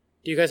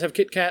 Do you guys have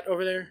Kit Kat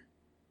over there?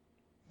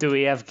 Do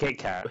we have Kit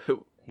Kat?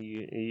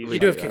 You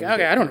do have Kit Kat.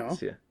 Okay, I don't know.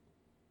 Yeah.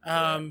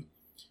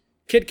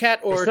 Kit Kat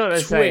or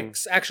Twix. Same.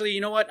 Actually,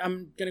 you know what?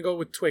 I'm going to go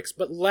with Twix,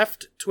 but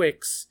left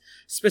Twix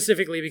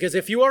specifically, because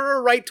if you are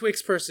a right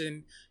Twix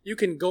person, you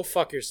can go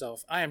fuck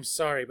yourself. I am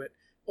sorry, but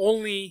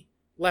only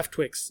left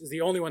Twix is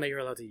the only one that you're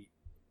allowed to eat.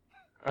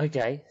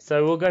 Okay,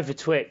 so we'll go for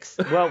Twix.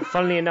 Well,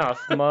 funnily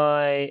enough,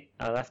 I'll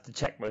have to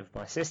check with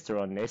my sister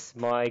on this.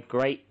 My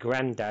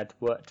great-granddad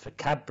worked for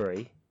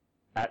Cadbury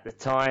at the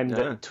time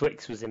that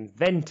Twix was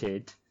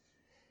invented,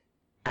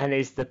 and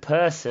is the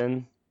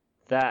person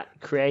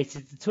that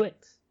created the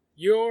Twix.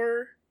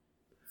 Your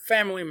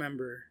family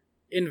member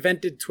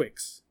invented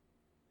Twix.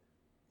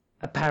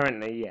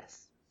 Apparently,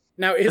 yes.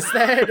 Now, is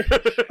that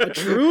a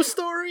true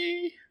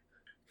story?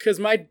 Because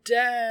my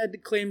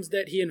dad claims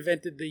that he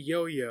invented the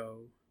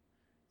yo-yo.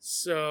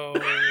 So...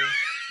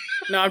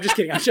 No, I'm just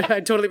kidding. I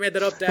totally made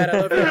that up, Dad.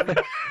 I love you.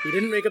 He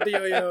didn't make up the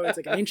yo-yo. It's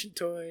like an ancient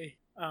toy.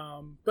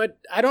 But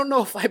I don't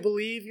know if I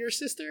believe your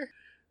sister.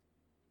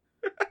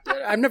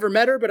 I've never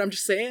met her, but I'm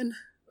just saying...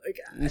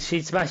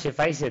 She'd smash your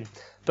face in.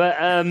 But,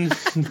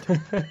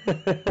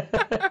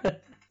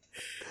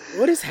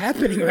 what is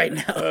happening right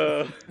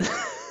now?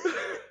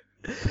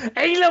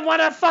 England won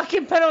a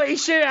fucking penalty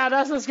shootout.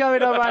 That's what's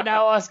going on right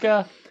now,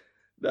 Oscar.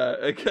 No,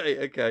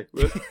 okay.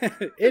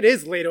 It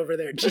is late over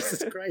there.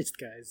 Jesus Christ,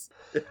 guys.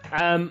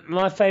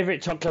 My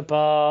favourite chocolate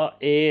bar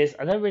is...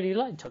 I don't really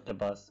like chocolate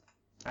bars,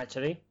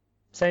 actually.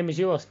 Same as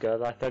you, Oscar.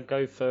 I'd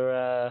go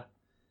for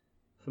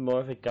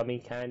more of a gummy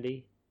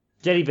candy.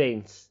 Jelly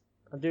beans.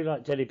 I do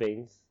like jelly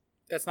beans.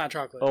 That's not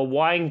chocolate. Or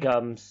wine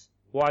gums.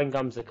 Wine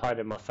gums are kind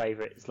of my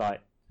favourite. It's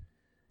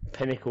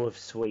pinnacle of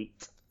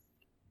sweet.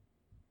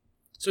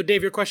 So,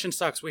 Dave, your question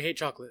sucks. We hate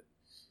chocolate.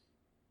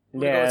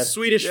 Yeah.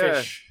 Swedish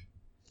fish.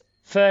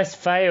 First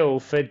fail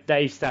for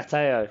Dave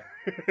Stateo.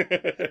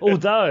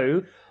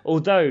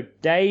 although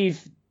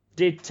Dave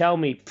did tell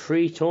me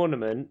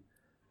pre-tournament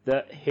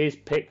that his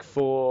pick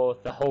for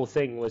the whole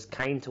thing was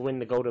Kane to win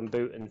the Golden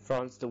Boot and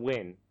France to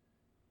win.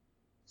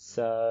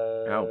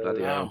 So... Oh,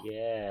 bloody hell.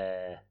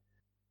 Yeah.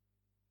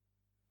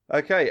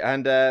 Okay,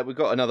 and we've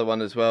got another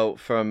one as well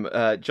from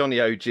Johnny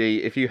OG.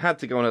 If you had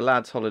to go on a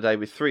lads' holiday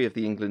with 3 of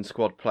the England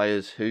squad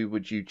players, who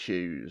would you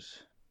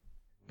choose?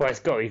 Well, it's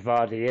got to be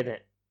Vardy, isn't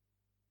it?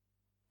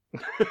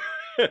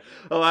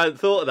 Oh, I hadn't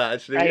thought of that,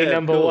 actually. A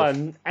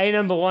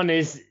number one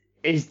is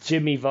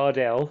Jimmy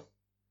Vardell.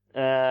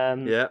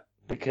 Yeah.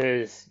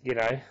 Because,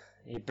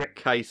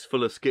 Case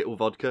full of Skittle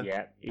vodka.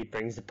 Yeah, he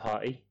brings the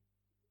party.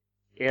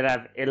 He'll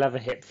have a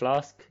hip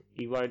flask.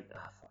 He won't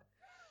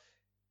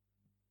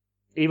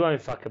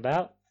fuck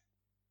about.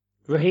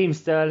 Raheem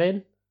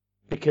Sterling,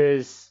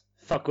 because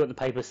fuck what the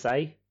papers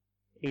say.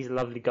 He's a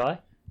lovely guy.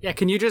 Yeah,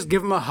 can you just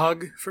give him a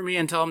hug for me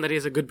and tell him that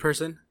he's a good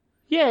person?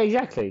 Yeah,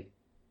 exactly.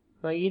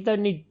 You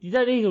don't need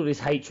all this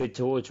hatred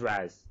towards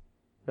Raz.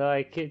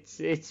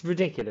 It's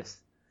ridiculous.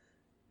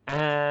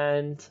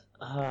 And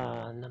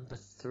number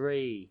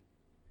three.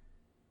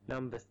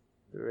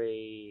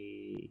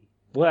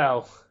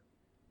 Well,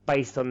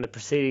 based on the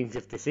proceedings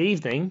of this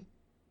evening,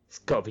 it's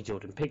got to be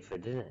Jordan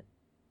Pickford, isn't it?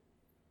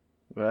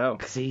 Well,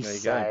 because he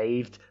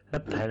saved a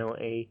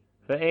penalty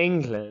for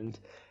England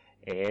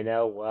in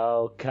a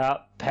World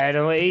Cup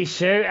penalty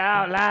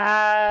shootout,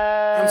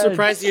 lads. I'm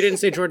surprised you didn't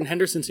say Jordan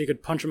Henderson so you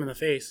could punch him in the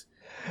face.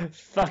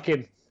 Fuck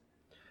him.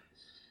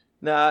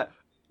 Nah,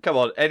 come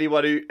on.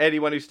 Anyone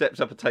who steps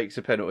up and takes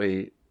a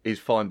penalty is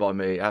fine by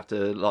me.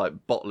 After like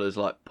bottlers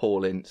like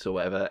Paul Ince or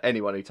whatever,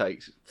 anyone who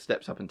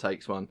steps up and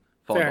takes one,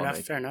 fine Fair by enough,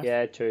 me. fair enough.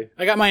 Yeah, true.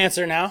 I got my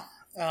answer now.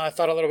 I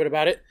thought a little bit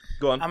about it.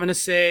 Go on. I'm going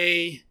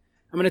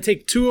to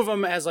take two of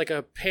them as like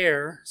a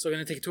pair. So I'm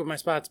going to take two of my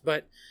spots,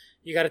 but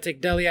you got to take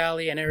Dele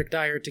Alli and Eric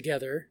Dyer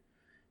together.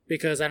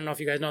 Because I don't know if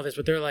you guys know this,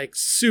 but they're like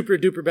super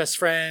duper best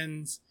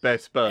friends.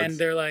 Best buds. And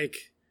they're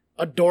like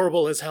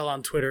adorable as hell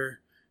on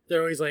Twitter. They're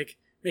always like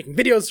making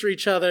videos for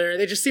each other.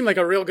 They just seem like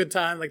a real good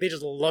time. Like they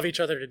just love each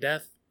other to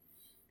death.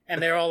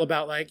 And they're all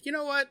about like, you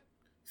know what?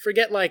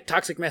 Forget like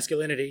toxic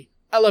masculinity.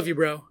 I love you,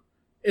 bro.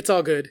 It's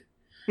all good.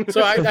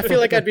 So I feel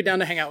like I'd be down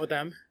to hang out with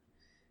them.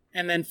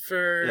 And then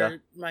for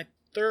my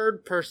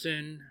third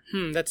person,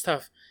 that's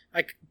tough.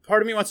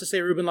 Part of me wants to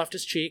say Ruben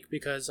Loftus-Cheek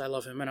because I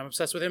love him and I'm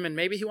obsessed with him. And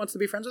maybe he wants to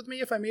be friends with me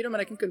if I meet him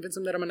and I can convince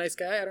him that I'm a nice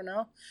guy. I don't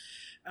know.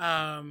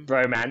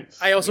 Romance.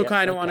 I also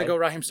kind of want to go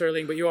Raheem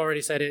Sterling, but you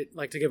already said it,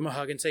 like to give him a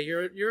hug and say,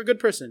 you're a good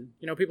person.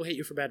 You know, people hate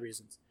you for bad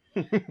reasons.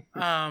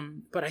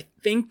 But I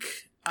think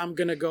I'm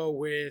going to go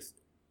with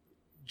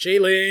Jesse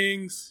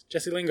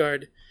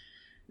Lingard.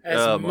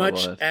 As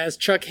much as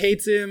Chuck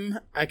hates him,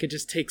 I could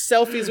just take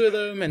selfies with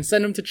him and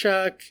send him to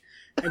Chuck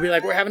and be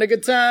like, we're having a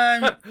good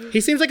time.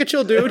 He seems like a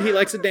chill dude. He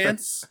likes to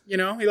dance. You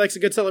know, he likes a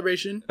good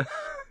celebration.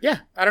 Yeah,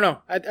 I don't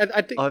know.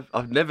 I think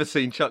I've never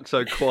seen Chuck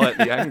so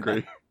quietly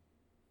angry.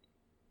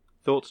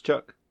 Thoughts,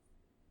 Chuck?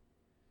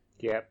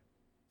 Yep.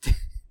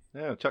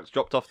 Yeah, Chuck's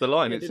dropped off the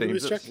line, it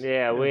seems.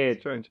 Yeah,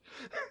 weird. Strange.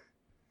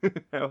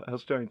 How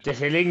strange.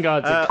 Jesse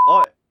Lingard's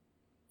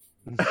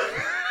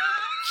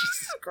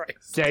Jesus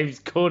Christ. James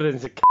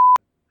Corden's a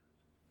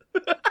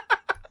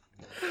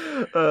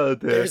Oh,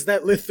 dear. There's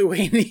that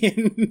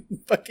Lithuanian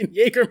fucking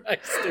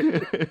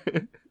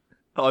Jägermeister.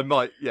 I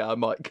might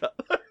cut.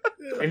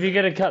 If you're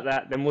going to cut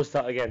that, then we'll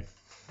start again.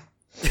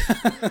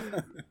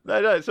 No,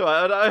 it's all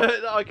right.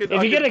 I could.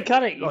 If you're going to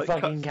cut it, you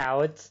fucking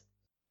cowards.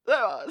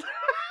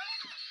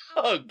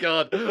 Oh,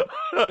 God.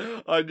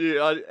 I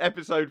knew.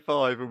 Episode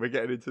 5 and we're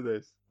getting into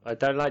this. I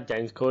don't like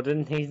James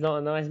Corden. He's not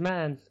a nice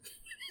man.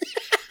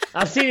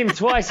 I've seen him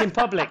twice in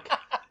public.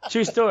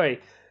 True story.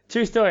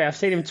 I've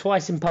seen him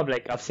twice in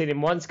public. I've seen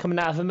him once coming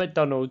out of a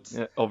McDonald's.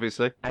 Yeah,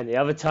 obviously. And the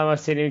other time I've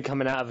seen him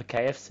coming out of a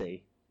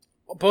KFC.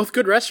 Both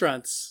good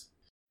restaurants.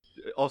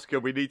 Oscar,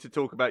 we need to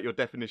talk about your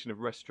definition of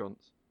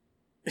restaurants.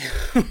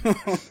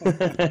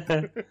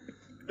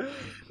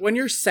 When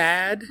you're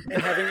sad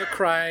and having a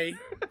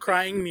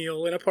crying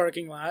meal in a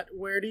parking lot,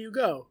 where do you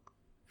go?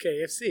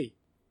 KFC.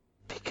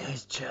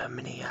 Because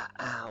Germany are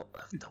out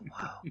of the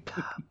World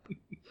Cup.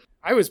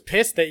 I was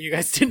pissed that you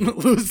guys didn't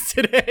lose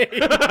today.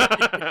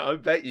 I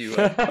bet you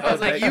were. I was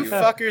like, you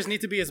fuckers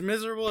need to be as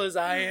miserable as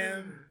I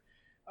am.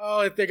 Oh,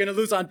 if they're going to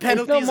lose on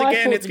penalties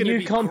again, it's going to be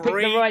great. You can't pick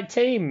the right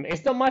team.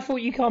 It's not my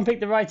fault you can't pick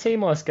the right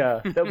team,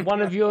 Oscar. That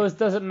one of yours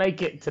doesn't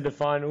make it to the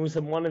finals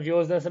and one of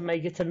yours doesn't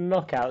make it to the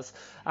knockouts.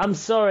 I'm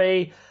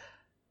sorry,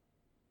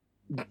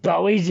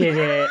 but we did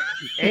it.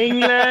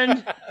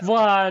 England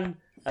won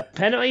a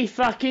penalty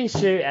fucking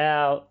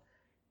shootout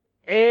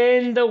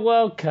in the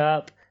World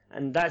Cup.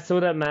 And that's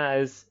all that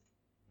matters.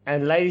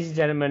 And ladies and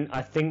gentlemen,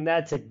 I think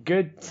that's a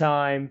good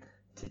time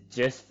to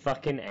just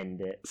fucking end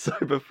it. So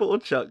before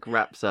Chuck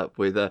wraps up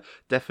with a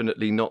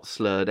definitely not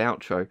slurred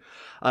outro,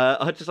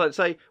 I'd just like to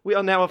say we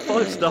are now a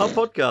 5-star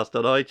podcast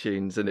on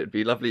iTunes, and it'd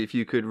be lovely if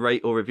you could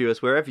rate or review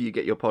us wherever you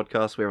get your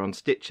podcasts. We're on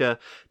Stitcher,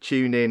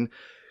 TuneIn,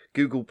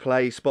 Google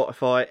Play,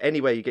 Spotify,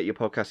 anywhere you get your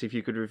podcast. If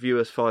you could review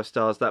us 5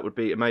 stars, that would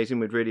be amazing.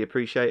 We'd really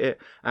appreciate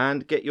it.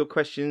 And get your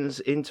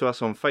questions into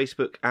us on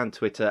Facebook and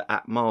Twitter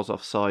at Miles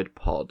Offside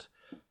Pod.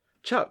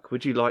 Chuck,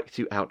 would you like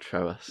to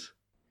outro us?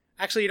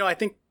 Actually, I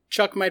think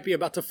Chuck might be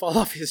about to fall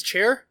off his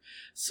chair,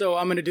 so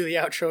I'm going to do the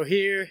outro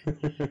here.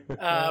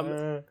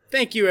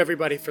 Thank you,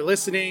 everybody, for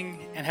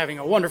listening and having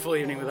a wonderful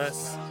evening with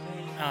us.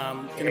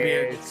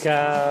 It's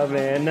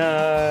coming home,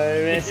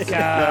 it's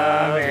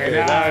coming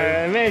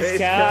home, it's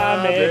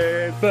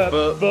coming,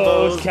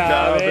 football's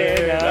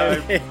coming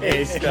home,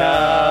 it's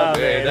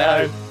coming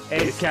home,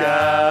 it's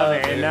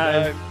coming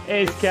home,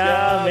 it's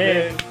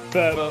coming,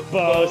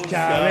 football's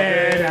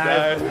coming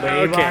home.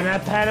 We won a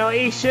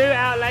penalty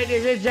shootout,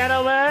 ladies and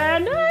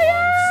gentlemen.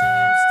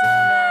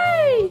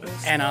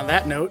 And on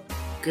that note,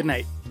 good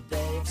night.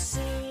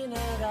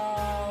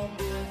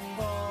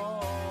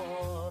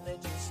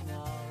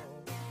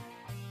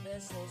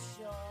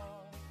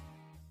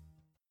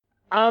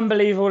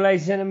 Unbelievable,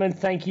 ladies and gentlemen.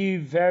 Thank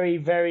you very,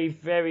 very,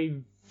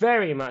 very,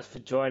 very much for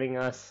joining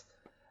us.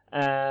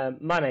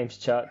 My name's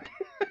Chuck.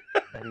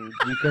 And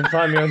you can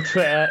find me on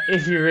Twitter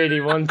if you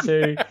really want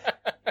to.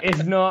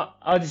 If not,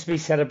 I'll just be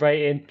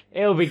celebrating.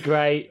 It'll be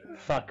great.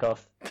 Fuck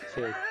off.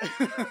 Cheers.